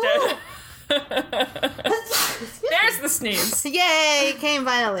fart instead. There's the sneeze. Yay! Came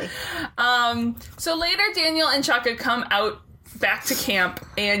finally. So later, Daniel and Chaka come out back to camp,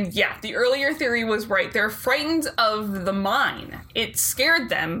 and the earlier theory was right. They're frightened of the mine. It scared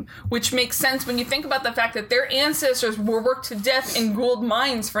them, which makes sense when you think about the fact that their ancestors were worked to death in gold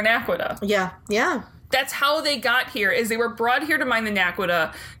mines for Naquadah. Yeah. Yeah. That's how they got here, is they were brought here to mine the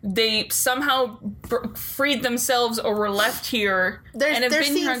Naquadah. They somehow freed themselves or were left here. There's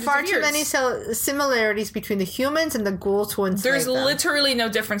seen far too many similarities between the humans and the ghouls who enslaved There's them. literally no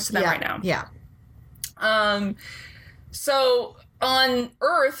difference to them right now. Yeah. So on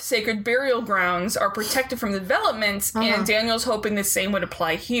Earth, sacred burial grounds are protected from development, and Daniel's hoping the same would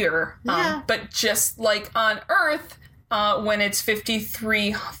apply here. But just like on Earth, when it's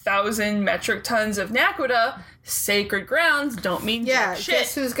 53,000 metric tons of Naquadah, sacred grounds don't mean jack shit.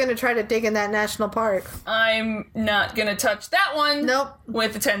 Guess who's going to try to dig in that national park? I'm not going to touch that one. Nope.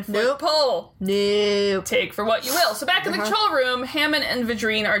 With a 10-foot pole. Nope. Take for what you will. So back in the control room, Hammond and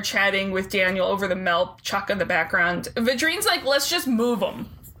Vadreen are chatting with Daniel over the melt, Chuck in the background. Vadreen's like, let's just move them.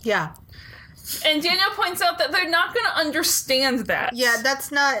 Yeah. And Daniel points out that they're not going to understand that. Yeah,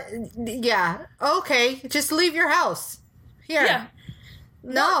 that's not... Yeah. Okay, just leave your house. Here. Yeah.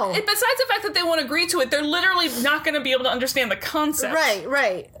 No. Besides the fact that they won't agree to it, they're literally not going to be able to understand the concept.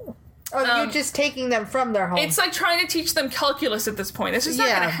 Right. Oh, you're just taking them from their home. It's like trying to teach them calculus at this point. It's just not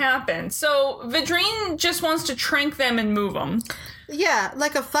going to happen. So Vidrine just wants to trank them and move them. Yeah,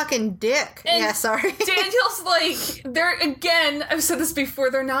 like a fucking dick. And yeah, sorry. Daniel's like, again, I've said this before,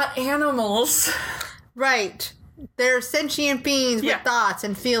 they're not animals. Right. They're sentient beings with thoughts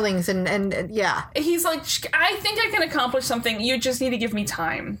and feelings and yeah. He's like, I think I can accomplish something. You just need to give me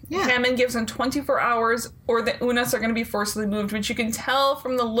time. Yeah. Hammond gives him 24 hours or the Unas are going to be forcibly moved, which you can tell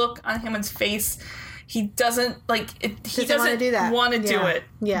from the look on Hammond's face. He doesn't he doesn't want to do it.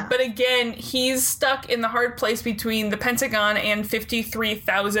 Yeah. But again, he's stuck in the hard place between the Pentagon and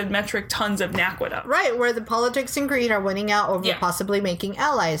 53,000 metric tons of Naquadah. Right, where the politics and greed are winning out over possibly making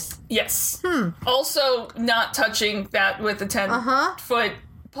allies. Yes. Also, not touching that with the 10-foot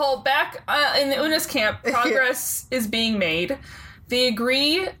pole. Back in the Unas camp, progress is being made. They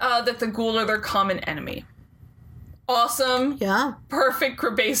agree that the Goa'uld are their common enemy. Awesome. Yeah. Perfect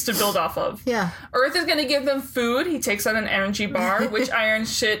base to build off of. Yeah. Earth is going to give them food. He takes out an energy bar, which Iron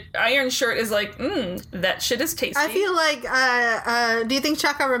Shirt is like, that shit is tasty. I feel like, do you think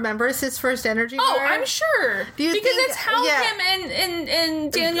Chaka remembers his first energy bar? Oh, I'm sure. Because it's how him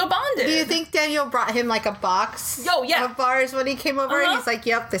and Daniel bonded. Do you think Daniel brought him like a box of bars when he came over and he's like,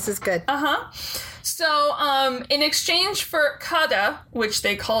 yep, this is good. So, in exchange for Kada, which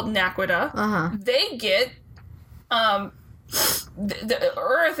they called Naquadah, they get the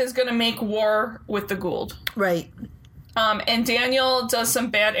Earth is going to make war with the Goa'uld. Right. And Daniel does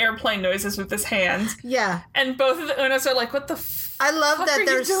some bad airplane noises with his hand. Yeah. And both of the Unas are like, what the I love that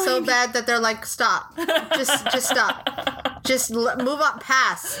they're so bad that they're like, stop. Just stop. Just move on.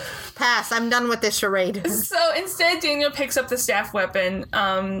 Pass. I'm done with this charade. So instead, Daniel picks up the staff weapon.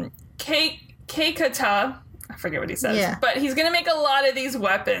 Keikata, I forget what he says, but he's going to make a lot of these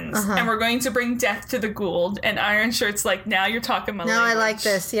weapons, and we're going to bring death to the Goa'uld. And Iron Shirt's like, now you're talking my language. I like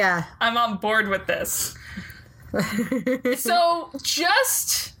this, yeah. I'm on board with this. So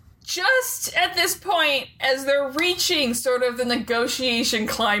just at this point, as they're reaching sort of the negotiation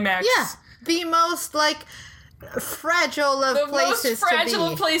climax. Yeah, the most, like, fragile of places to be. The most fragile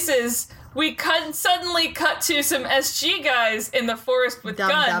of places. We suddenly cut to some SG guys in the forest with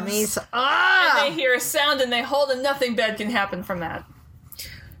guns. Dummies. And they hear a sound and they hold, and nothing bad can happen from that.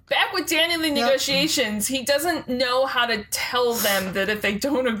 Back with Daniel in negotiations, he doesn't know how to tell them that if they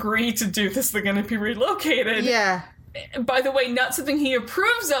don't agree to do this, they're going to be relocated. Yeah. By the way, not something he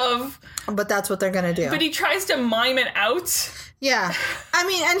approves of. But that's what they're going to do. But he tries to mime it out. Yeah. I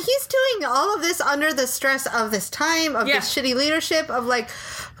mean, and he's doing all of this under the stress of this time, of this shitty leadership, of like,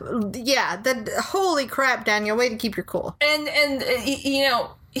 holy crap, Daniel, way to keep your cool. And you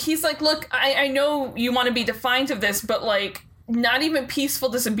know, he's like, look, I know you want to be defiant of this, but like, not even peaceful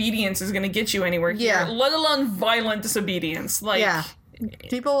disobedience is going to get you anywhere here, let alone violent disobedience. Like,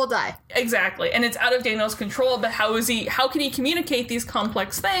 people will die. Exactly. And it's out of Daniel's control, but how can he communicate these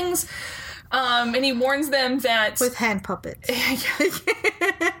complex things? And he warns them that... With hand puppets.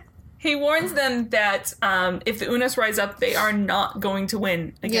 He warns them that if the Unas rise up, they are not going to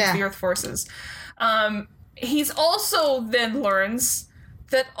win against the Earth forces. He's also then learns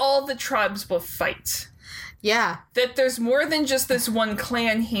that all the tribes will fight. Yeah. That there's more than just this one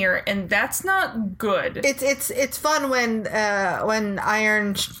clan here, and that's not good. It's fun when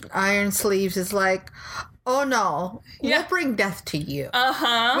Iron Sleeves is like, oh no, we'll bring death to you.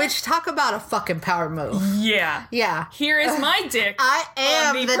 Which, talk about a fucking power move. Yeah. Yeah. Here is my dick. I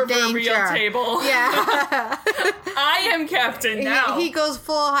am on the proverbial danger. Table. Yeah. I am captain now. He goes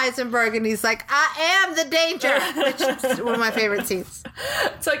full Heisenberg and he's like, I am the danger. Which is one of my favorite scenes.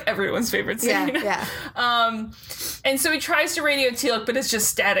 It's like everyone's favorite scene. Yeah. And so he tries to radio Teal'c, but it's just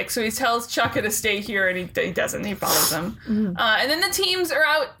static. So he tells Chaka to stay here, and he doesn't. He follows him. And then the teams are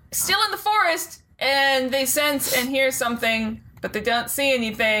out still in the forest. And they sense and hear something, but they don't see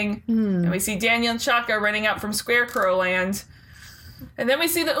anything. And we see Daniel and Chaka running out from Scarecrow Land. And then we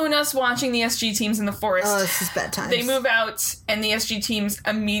see the Unas watching the SG teams in the forest. Oh, this is bedtime. They move out, and the SG teams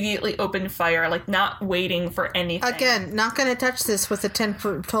immediately open fire, like not waiting for anything. Again, not going to touch this with a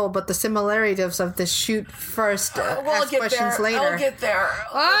 10-foot pole, but the similarities of the shoot first, ask questions later. I'll get there.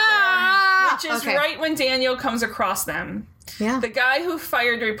 Which is right when Daniel comes across them. Yeah. The guy who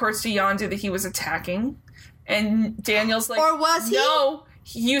fired reports to Yondu that he was attacking, and Daniel's like, or was he? No,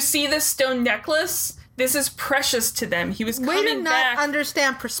 you see this stone necklace? This is precious to them. He was Way to coming not back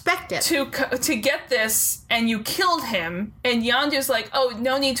understand perspective. to get this, and you killed him. And Yondu's like, oh,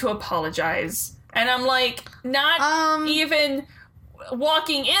 no need to apologize. And I'm like, not even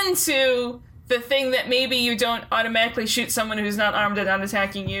walking into the thing that maybe you don't automatically shoot someone who's not armed and not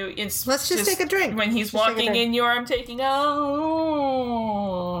attacking you. It's Let's just take a drink. When he's Let's take a walking drink. in your arm, taking and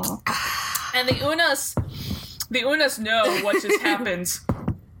the Unas know what just happened.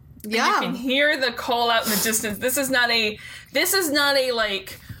 Yeah. You can hear the call out in the distance. This is not a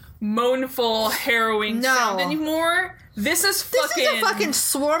like moanful, harrowing sound anymore. This is a fucking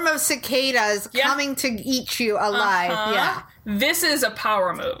swarm of cicadas coming to eat you alive. Yeah. This is a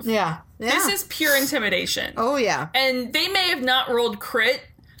power move. Yeah. This is pure intimidation. Oh, yeah. And they may have not rolled crit,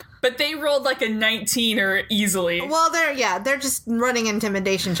 but they rolled like a 19 or easily. Well, they're just running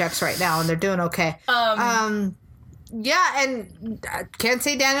intimidation checks right now, and they're doing okay. Yeah, and I can't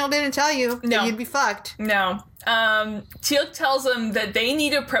say Daniel didn't tell you that you'd be fucked. No. Teal'c tells them that they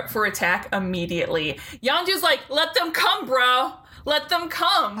need to prep for attack immediately. Yondu's like, let them come, bro. Let them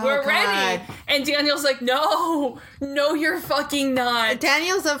come. We're ready. And Daniel's like, no, you're fucking not.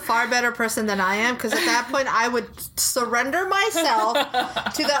 Daniel's a far better person than I am, because at that point I would surrender myself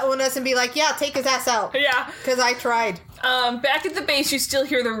to the Unas and be like, yeah, take his ass out. Yeah. Because I tried. Back at the base, you still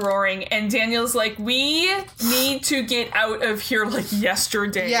hear the roaring, and Daniel's like, we need to get out of here like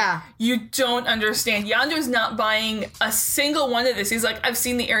yesterday. Yeah. You don't understand. Yondu's not buying a single one of this. He's like, I've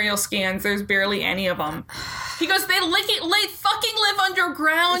seen the aerial scans. There's barely any of them. He goes, they fucking live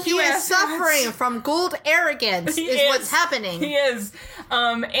underground. He is suffering from Gould arrogance is what's happening. He is.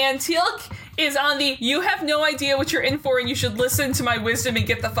 And Teal'c is on the, you have no idea what you're in for, and you should listen to my wisdom and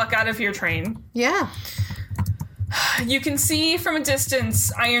get the fuck out of here train. Yeah. You can see from a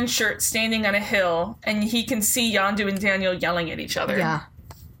distance Iron Shirt standing on a hill, and he can see Yondu and Daniel yelling at each other. Yeah.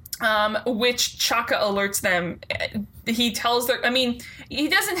 Which Chaka alerts them. He tells them, he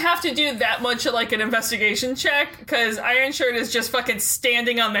doesn't have to do that much of like an investigation check, because Iron Shirt is just fucking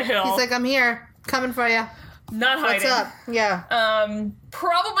standing on the hill. He's like, I'm here, coming for you. Not hiding. What's up? Yeah.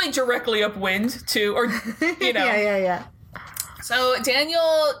 Probably directly upwind, too, or, Yeah. So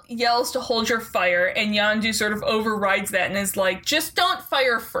Daniel yells to hold your fire, and Yondu sort of overrides that and is like, just don't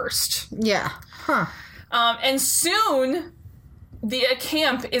fire first. Yeah. Huh. And soon, the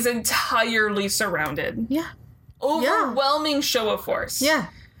camp is entirely surrounded. Yeah. Overwhelming show of force. Yeah.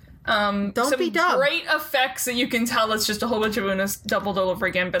 Don't be dumb. Great effects that you can tell it's just a whole bunch of Unas doubled over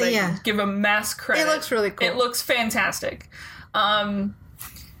again, but I give them mass credit. It looks really cool. It looks fantastic.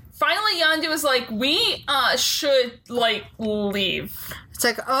 Finally, Yondu is like, we should, leave. It's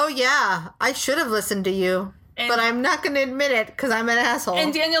like, oh yeah, I should have listened to you, but I'm not going to admit it because I'm an asshole.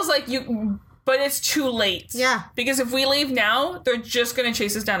 And Daniel's like, but it's too late. Yeah. Because if we leave now, they're just going to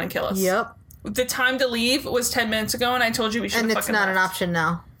chase us down and kill us. Yep. The time to leave was 10 minutes ago, and I told you we should have fucking left. And it's not an option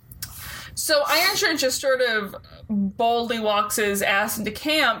now. So Iron Shirt just sort of boldly walks his ass into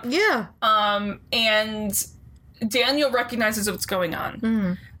camp. Yeah. And Daniel recognizes what's going on.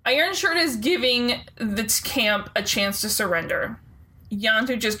 Mm-hmm. Iron Shirt is giving the camp a chance to surrender.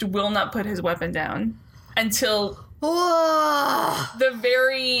 Yondu just will not put his weapon down until the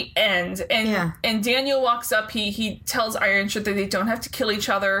very end. And Daniel walks up. He tells Iron Shirt that they don't have to kill each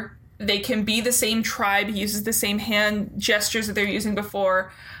other. They can be the same tribe. He uses the same hand gestures that they're using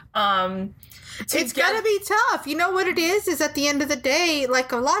before. It's gotta be tough. You know what it is at the end of the day,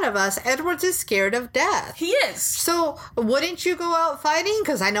 like a lot of us, Edwards is scared of death. He is. So wouldn't you go out fighting?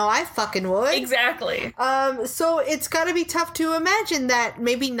 Because I know I fucking would. Exactly. So it's gotta be tough to imagine that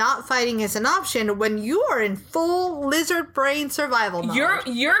maybe not fighting is an option when you are in full lizard brain survival mode.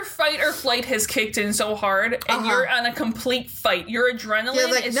 Your fight or flight has kicked in so hard, and you're on a complete fight. Your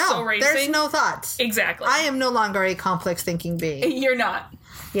adrenaline is so racing. There's no thoughts. Exactly. I am no longer a complex thinking being. You're not.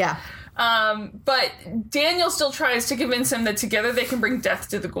 Yeah. But Daniel still tries to convince him that together they can bring death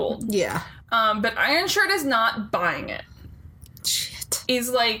to the Gould. Yeah. But Iron Shirt is not buying it. Shit. He's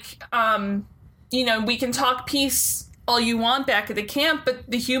like, we can talk peace all you want back at the camp, but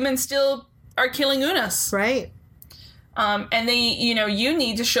the humans still are killing Unas. Right. And they, you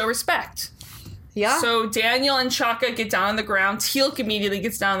need to show respect. Yeah. So Daniel and Chaka get down on the ground. Teal'c immediately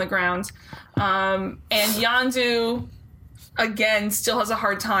gets down on the ground. And Yondu, again, still has a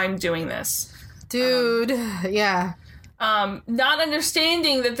hard time doing this. Dude, yeah. Not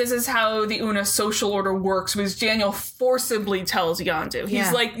understanding that this is how the Una social order works, which Daniel forcibly tells Yondu.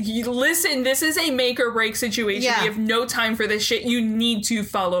 He's like, listen, this is a make or break situation. Yeah. We have no time for this shit. You need to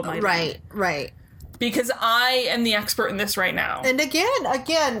follow my Right. Because I am the expert in this right now. And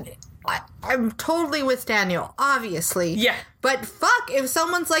again, I'm totally with Daniel, obviously. Yeah. But fuck, if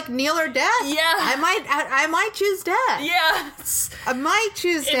someone's like Neil or Death, Yeah. I might choose Death. Yeah. I might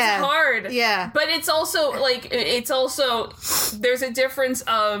choose Death. It's hard. Yeah. But it's also, there's a difference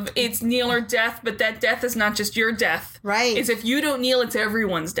of it's Neil or Death, but that death is not just your death. Right. It's if you don't kneel, it's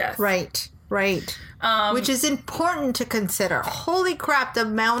everyone's death. Right. Which is important to consider. Holy crap, the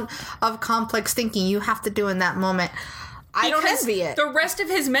amount of complex thinking you have to do in that moment. I don't envy it. The rest of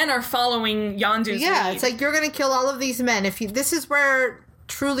his men are following Yondu's lead. It's like you're going to kill all of these men. This is where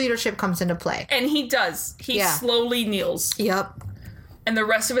true leadership comes into play. And he does. He slowly kneels. Yep. And the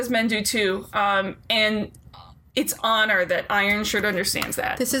rest of his men do too. And it's honor that Iron Shirt understands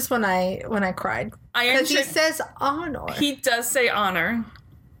that. This is when I cried. Because he says honor. He does say honor.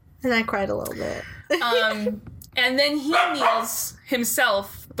 And I cried a little bit. And then he kneels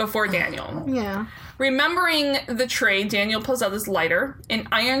himself before Daniel. Yeah. Remembering the trade, Daniel pulls out his lighter, and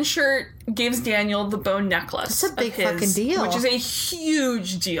Iron Shirt gives Daniel the bone necklace. That's a big fucking deal. Which is a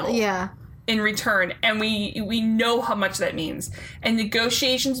huge deal. Yeah. In return, and we know how much that means. And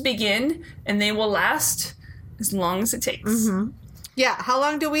negotiations begin, and they will last as long as it takes. Mm-hmm. Yeah, how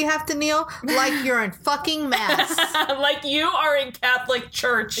long do we have to kneel? Like you're in fucking mass. Like you are in Catholic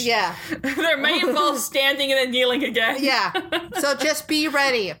Church. Yeah. There may involve standing and then kneeling again. Yeah. So just be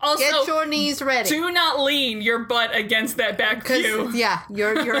ready. Also, get your knees ready. Do not lean your butt against that back pew. Yeah,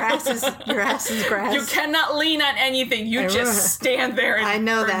 your ass is grass. You cannot lean on anything. You just stand there and I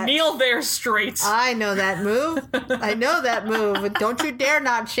know that. kneel there straight. I know that move. Don't you dare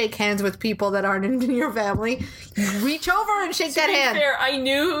not shake hands with people that aren't in your family. Reach over and shake that hand. Fair, I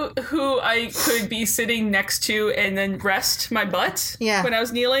knew who I could be sitting next to and then rest my butt when I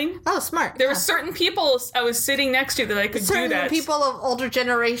was kneeling. Oh, smart. There were certain people I was sitting next to that I could do that. Certain people of older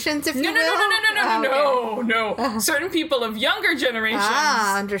generations, if you will? No. Certain people of younger generations.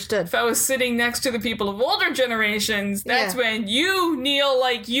 Ah, understood. If I was sitting next to the people of older generations, that's when you kneel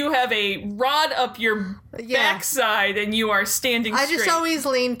like you have a rod up your backside and you are standing straight. I just always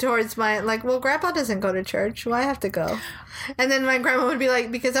lean towards Grandpa doesn't go to church. Well, I have to go. And then my grandma would be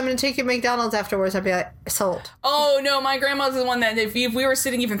like, because I'm going to take you to McDonald's afterwards. I'd be like, sold. Oh, no, my grandma's the one that if we were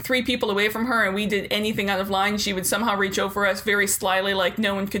sitting even 3 people away from her and we did anything out of line, she would somehow reach over us very slyly like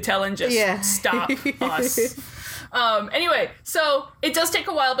no one could tell and just stop us. Anyway, so it does take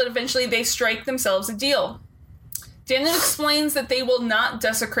a while, but eventually they strike themselves a deal. Daniel explains that they will not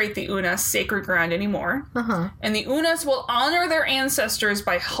desecrate the Unas sacred ground anymore. And the Unas will honor their ancestors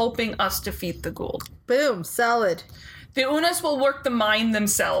by helping us defeat the Goa'uld. Boom, solid. The Unas will work the mine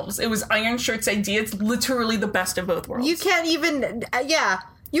themselves. It was Iron Shirt's idea. It's literally the best of both worlds. You can't even,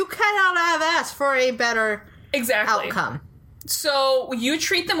 you cannot have asked for a better outcome. So you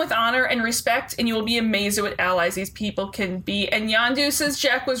treat them with honor and respect, and you will be amazed at what allies these people can be. And Yondu says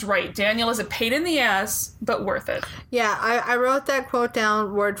Jack was right. Daniel is a pain in the ass, but worth it. Yeah, I wrote that quote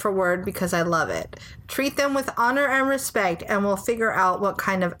down word for word because I love it. Treat them with honor and respect, and we'll figure out what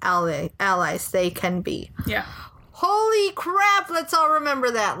kind of allies they can be. Yeah. Holy crap, let's all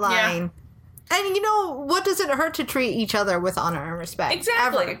remember that line. Yeah. And what does it hurt to treat each other with honor and respect?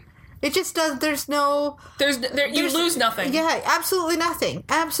 Exactly. Ever. It just does, you lose nothing. Yeah, absolutely nothing.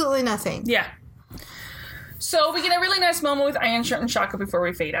 Absolutely nothing. Yeah. So we get a really nice moment with Iron Shirt and Shaka before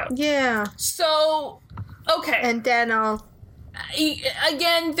we fade out. Yeah. So, okay. And Daniel.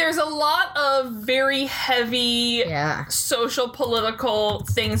 Again, there's a lot of very heavy social, political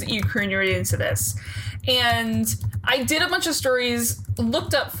things that you can read into this. And I did a bunch of stories,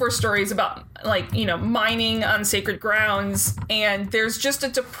 looked up for stories about, mining on sacred grounds, and there's just a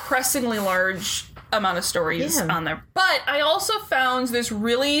depressingly large amount of stories on there. But I also found this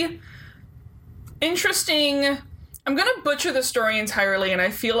really interesting... I'm going to butcher the story entirely, and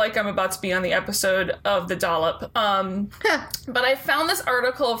I feel like I'm about to be on the episode of The Dollop. But I found this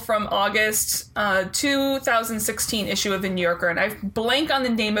article from August 2016 issue of The New Yorker, and I blank on the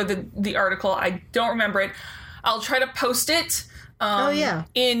name of the article. I don't remember it. I'll try to post it.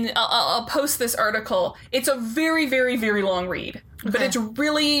 I'll post this article. It's a very, very, very long read. Okay. But it's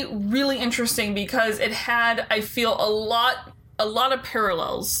really, really interesting because it had, I feel, a lot of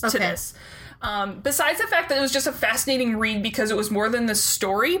parallels to this. Besides the fact that it was just a fascinating read because it was more than the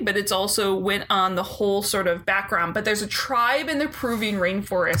story, but it's also went on the whole sort of background. But there's a tribe in the Peruvian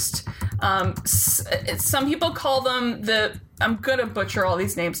rainforest. Some people call them I'm gonna butcher all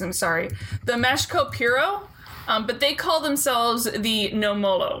these names, I'm sorry. The Mashco Piro, but they call themselves the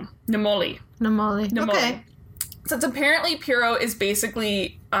Nomoli. Okay. So it's apparently Piro is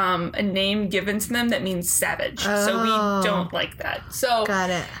basically a name given to them that means savage. Oh. So we don't like that. So got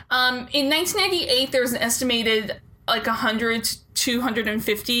it. In 1998, there was an estimated like 100 to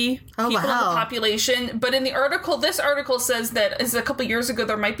 250 people in the wow. population. But in the article, this article says that as a couple years ago,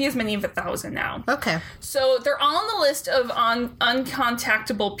 there might be as many as 1,000 now. Okay. So they're on the list of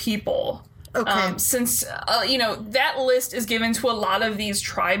uncontactable people. Okay. Since, that list is given to a lot of these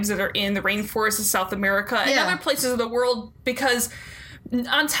tribes that are in the rainforests of South America and Yeah. other places of the world, because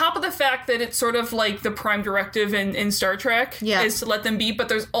on top of the fact that it's sort of like the prime directive in Star Trek Yeah. is to let them be, but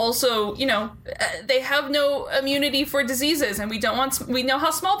there's also, they have no immunity for diseases, and we know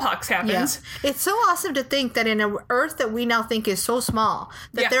how smallpox happens. Yeah. It's so awesome to think that in an Earth that we now think is so small,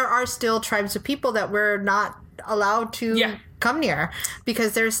 that Yeah. there are still tribes of people that we're not allowed to Yeah. come near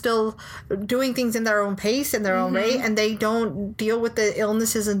because they're still doing things in their own pace and their own rate, and they don't deal with the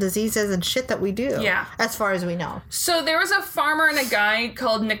illnesses and diseases and shit that we do. Yeah. As far as we know. So there was a farmer and a guy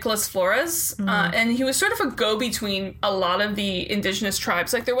called Nicholas Flores, and he was sort of a go-between a lot of the indigenous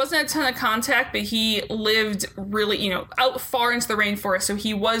tribes. Like, there wasn't a ton of contact, but he lived really, out far into the rainforest, so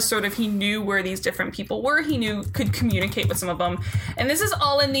he knew where these different people were. He could communicate with some of them. And this is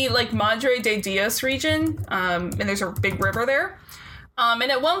all in the, like, Madre de Dios region, and there's a big river there.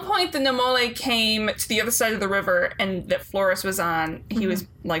 And at one point, the Namole came to the other side of the river, and that Flores was on. He was,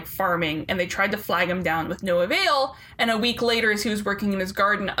 like, farming, and they tried to flag him down with no avail. And a week later, as he was working in his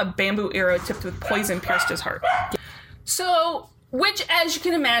garden, a bamboo arrow tipped with poison pierced his heart. So, which, as you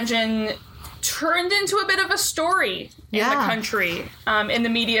can imagine, turned into a bit of a story in the country, in the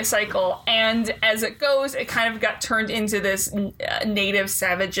media cycle. And as it goes, it kind of got turned into this native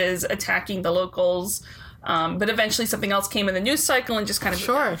savages attacking the locals. But eventually something else came in the news cycle and just kind of...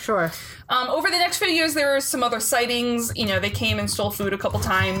 Sure. Over the next few years, there were some other sightings. They came and stole food a couple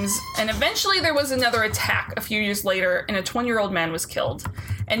times. And eventually there was another attack a few years later, and a 20-year-old man was killed.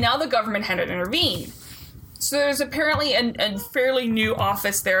 And now the government had to intervene. So there's apparently a fairly new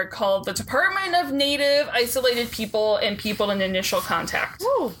office there called the Department of Native Isolated People and People in Initial Contact.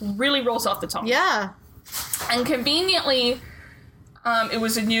 Ooh. Really rolls off the tongue. Yeah. And conveniently... it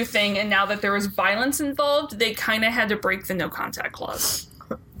was a new thing, and now that there was violence involved, they kind of had to break the no-contact clause.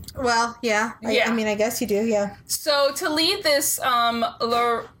 Well, yeah. I mean, I guess you do, yeah. So, to lead this,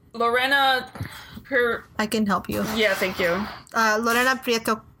 Lorena... I can help you. Yeah, thank you. Lorena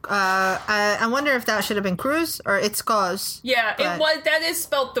Prieto, I wonder if that should have been Cruz, or it's Cause. Yeah, but... it was. That is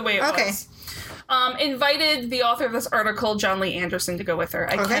spelt the way it was. Invited the author of this article, John Lee Anderson, to go with her.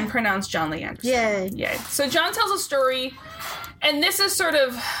 I can pronounce John Lee Anderson. Yay. So, John tells a story... And this is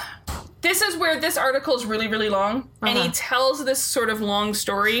where this article is really, really long. And he tells this sort of long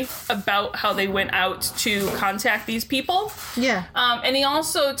story about how they went out to contact these people. Yeah. And he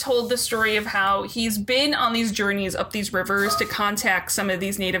also told the story of how he's been on these journeys up these rivers to contact some of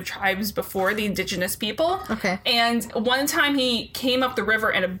these native tribes before, the indigenous people. Okay. And one time he came up the river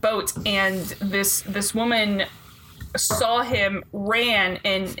in a boat, and this woman saw him, ran,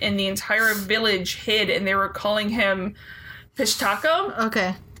 and the entire village hid, and they were calling him... Pishtako,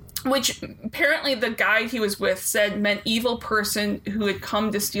 Okay. which apparently the guide he was with said meant evil person who had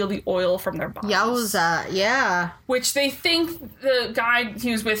come to steal the oil from their bodies. Yowza, yeah. Which they think the guide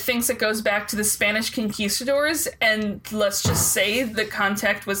he was with thinks it goes back to the Spanish conquistadors, and let's just say the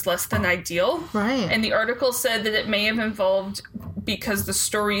contact was less than ideal. Right. And the article said that it may have involved, because the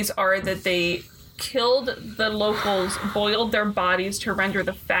stories are that they killed the locals, boiled their bodies to render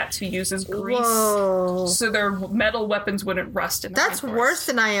the fat to use as grease. Whoa. So their metal weapons wouldn't rust in the That's rainforest. worse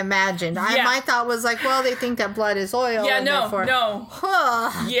than I imagined. My thought was like, well, they think that blood is oil. Yeah, and no.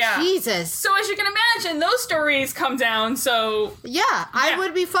 Huh, Yeah. Jesus. So as you can imagine, those stories come down, so... Yeah, I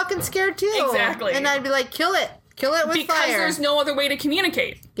would be fucking scared too. Exactly. And I'd be like, kill it. Kill it with because fire. there's no other way to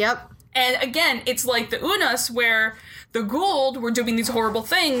communicate. Yep. And again, it's like the Unas, where the Gould were doing these horrible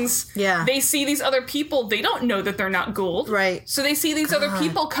things. Yeah. They see these other people, they don't know that they're not Gould. Right. So they see these other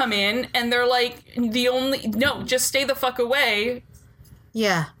people come in, and they're like, no, just stay the fuck away.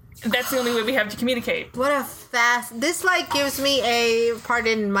 Yeah. That's the only way we have to communicate. What a this like gives me a,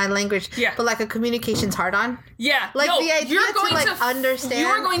 pardon my language, but like a communications hard-on. Yeah. Like no, the idea you're going to like understand. You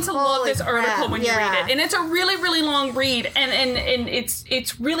are going to love this article crap. when you read it. And it's a really, really long read. And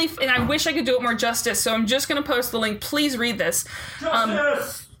it's really, and I wish I could do it more justice, so I'm just going to post the link. Please read this.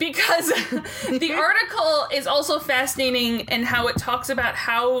 Because the article is also fascinating in how it talks about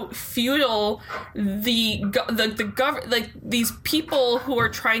how feudal these people who are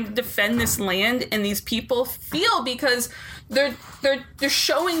trying to defend this land and these people feel, because they're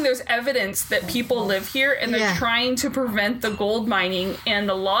showing there's evidence that people live here, and they're trying to prevent the gold mining and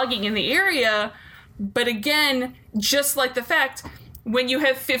the logging in the area. But again, just like the fact, when you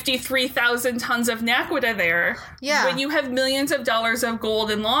have 53,000 tons of naquita there, when you have millions of dollars of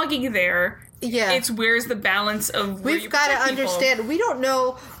gold and logging there, Yeah. It's where's the balance of where We've you got to protect people. understand. We don't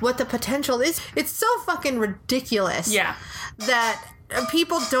know what the potential is. It's so fucking ridiculous. Yeah. That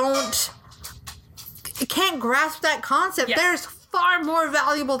people can't grasp that concept. Yeah. There's far more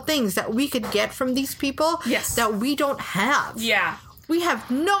valuable things that we could get from these people Yes. that we don't have. Yeah. We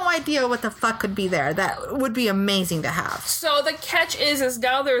have no idea what the fuck could be there. That would be amazing to have. So the catch is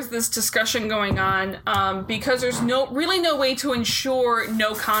now there's this discussion going on because there's really no way to ensure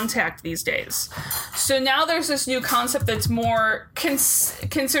no contact these days. So now there's this new concept that's more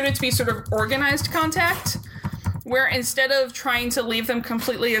considered to be sort of organized contact, where instead of trying to leave them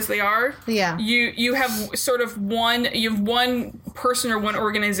completely as they are, Yeah. you have sort of one person or one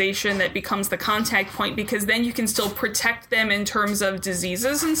organization that becomes the contact point, because then you can still protect them in terms of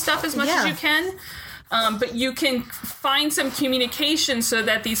diseases and stuff as much as you can. But you can find some communication so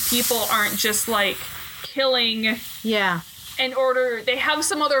that these people aren't just like killing Yeah. they have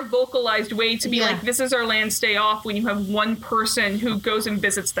some other vocalized way to be Yeah. like, this is our land, stay off, when you have one person who goes and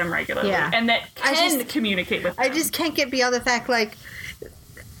visits them regularly. Yeah. And that can communicate with them. I just can't get beyond the fact, like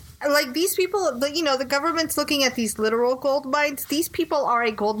these people, the government's looking at these literal gold mines. These people are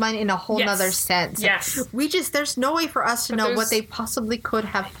a gold mine in a whole Yes. nother sense. Yes. There's no way for us to know what they possibly could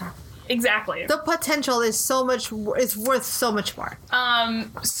have. Exactly. The potential is is worth so much more.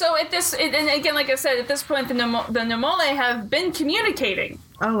 So and again, like I said, at this point, the Nomole have been communicating.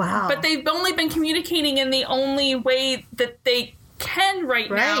 Oh, wow. But they've only been communicating in the only way that they can right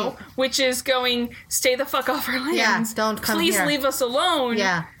now, which is going, stay the fuck off our lands. Yeah, don't come Please here. leave us alone.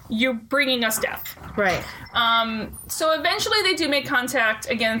 Yeah. You're bringing us death. Right. So eventually they do make contact.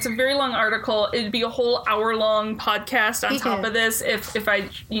 Again, it's a very long article. It'd be a whole hour-long podcast on top of this if I,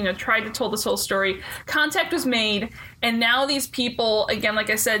 tried to tell this whole story. Contact was made, and now these people, again, like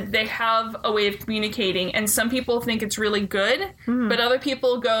I said, they have a way of communicating, and some people think it's really good, but other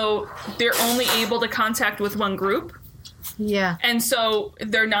people go, they're only able to contact with one group. Yeah. And so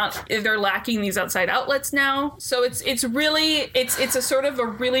they're lacking these outside outlets now. So it's a sort of a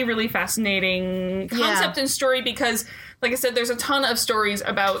really, really fascinating concept and story, because, like I said, there's a ton of stories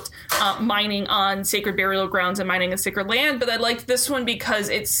about mining on sacred burial grounds and mining in sacred land, but I liked this one because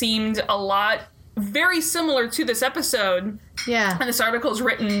it seemed a lot very similar to this episode. Yeah. And this article's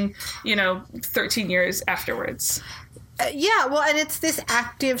written, 13 years afterwards. Yeah, well, and it's this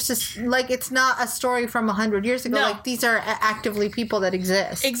active, it's not a story from 100 years ago. No. Like, these are actively people that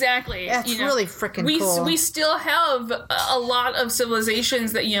exist. Exactly. That's really freaking cool. We still have a lot of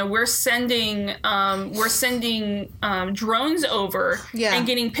civilizations that, we're sending drones over and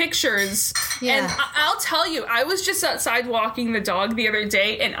getting pictures. Yeah. And I'll tell you, I was just outside walking the dog the other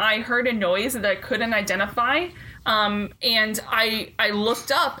day, and I heard a noise that I couldn't identify. And I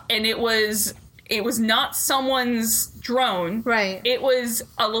looked up, and it was not someone's drone. Right. It was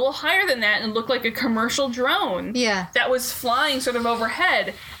a little higher than that and looked like a commercial drone. Yeah. That was flying sort of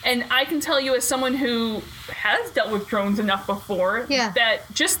overhead. And I can tell you, as someone who has dealt with drones enough before, that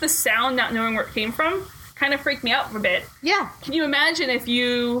just the sound, not knowing where it came from, kind of freaked me out a bit. Yeah. Can you imagine if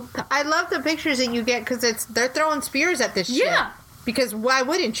you... I love the pictures that you get, because they're throwing spears at this shit. Yeah. Because why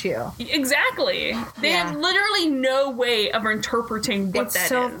wouldn't you? Exactly. They have literally no way of interpreting what that is. It's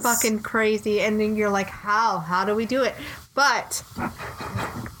so fucking crazy. And then you're like, how? How do we do it? But,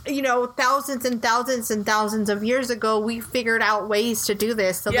 thousands and thousands and thousands of years ago, we figured out ways to do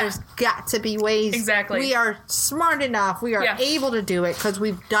this. So there's got to be ways. Exactly. We are smart enough. We are able to do it because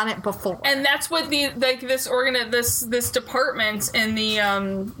we've done it before. And that's what this department in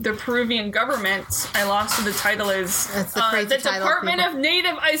the Peruvian government, I lost what the title is. That's the crazy title, Department of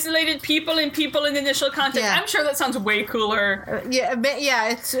Native Isolated People and People in Initial Contact. Yeah. I'm sure that sounds way cooler.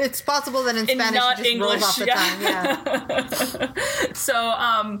 It's possible that in Spanish not it just English, rolls off the tongue. Yeah. So,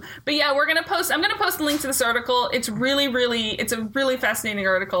 but yeah, I'm gonna post a link to this article. It's a really fascinating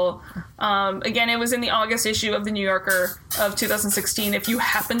article. Again, it was in the August issue of the New Yorker of 2016. If you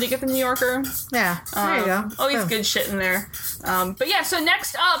happen to get the New Yorker, Yeah. There you go. always Boom. good shit in there. But yeah, so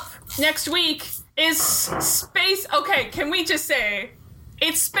next week is space. Okay, can we just say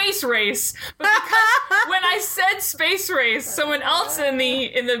it's Space Race? But because when I said Space Race, someone else in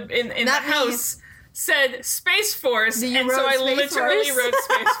the Not me. house said Space Force, You and wrote so I Space literally Force? wrote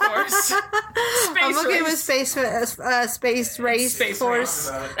Space Force. I'm okay with Race. space race Space force.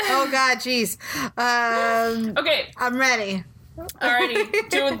 Race. Oh God, jeez. Okay, I'm ready. alrighty.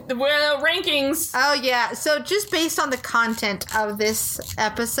 Do the rankings. Oh yeah. So just based on the content of this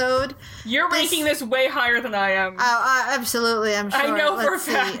episode, You're ranking this way higher than I am. absolutely, I'm sure. I know for a Let's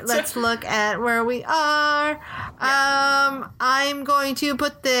see. fact. Let's look at where we are. I'm going to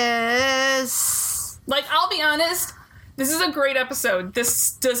put this. Like, I'll be honest, This is a great episode.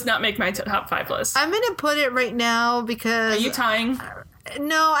 This does not make my top 5 list. I'm gonna put it right now because... Are you tying?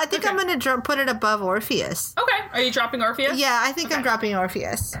 No, I think Okay. I'm gonna put it above Orpheus. Okay. Are you dropping Orpheus? Yeah, I think I'm dropping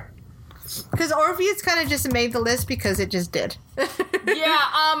Orpheus. Because Orpheus kind of just made the list because it just did.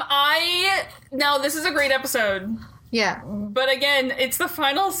 Now this is a great episode. Yeah. But again, it's the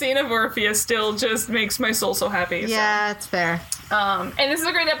final scene of Orpheus still just makes my soul so happy. Yeah, it's fair. And this is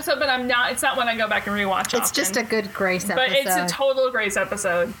a great episode, but it's not one I go back and rewatch It's just a good Grace episode. But it's a total Grace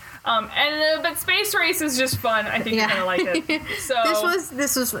episode. But Space Race is just fun. I think you're gonna like it. So this was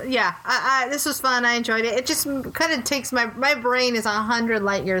this was fun. I enjoyed it. It just kind of takes my brain is 100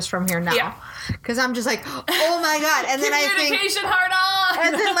 light years from here now. Yeah. Because I'm just like, oh my god, and then I think, communication hard on.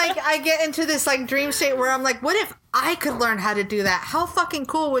 and then like I get into this like dream state where I'm like, what if I could learn how to do that? How fucking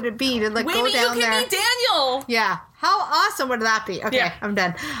cool would it be to like go Maybe down you there? can be Daniel. Yeah. How awesome would that be? Okay, Yeah. I'm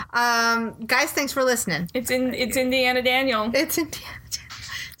done. Guys, thanks for listening. It's Indiana Daniel. It's Indiana.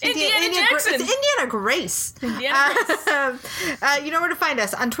 Indiana Jackson. It's Indiana Grace. Indiana Grace. You know where to find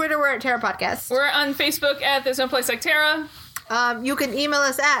us. On Twitter, we're at Terra Podcast. We're on Facebook at There's No Place Like Terra. You can email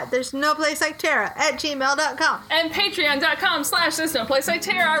us at there's no place like Terra at gmail.com. And patreon.com/There's No Place Like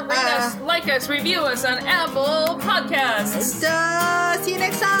Terra. Rate us, like us, review us on Apple Podcasts.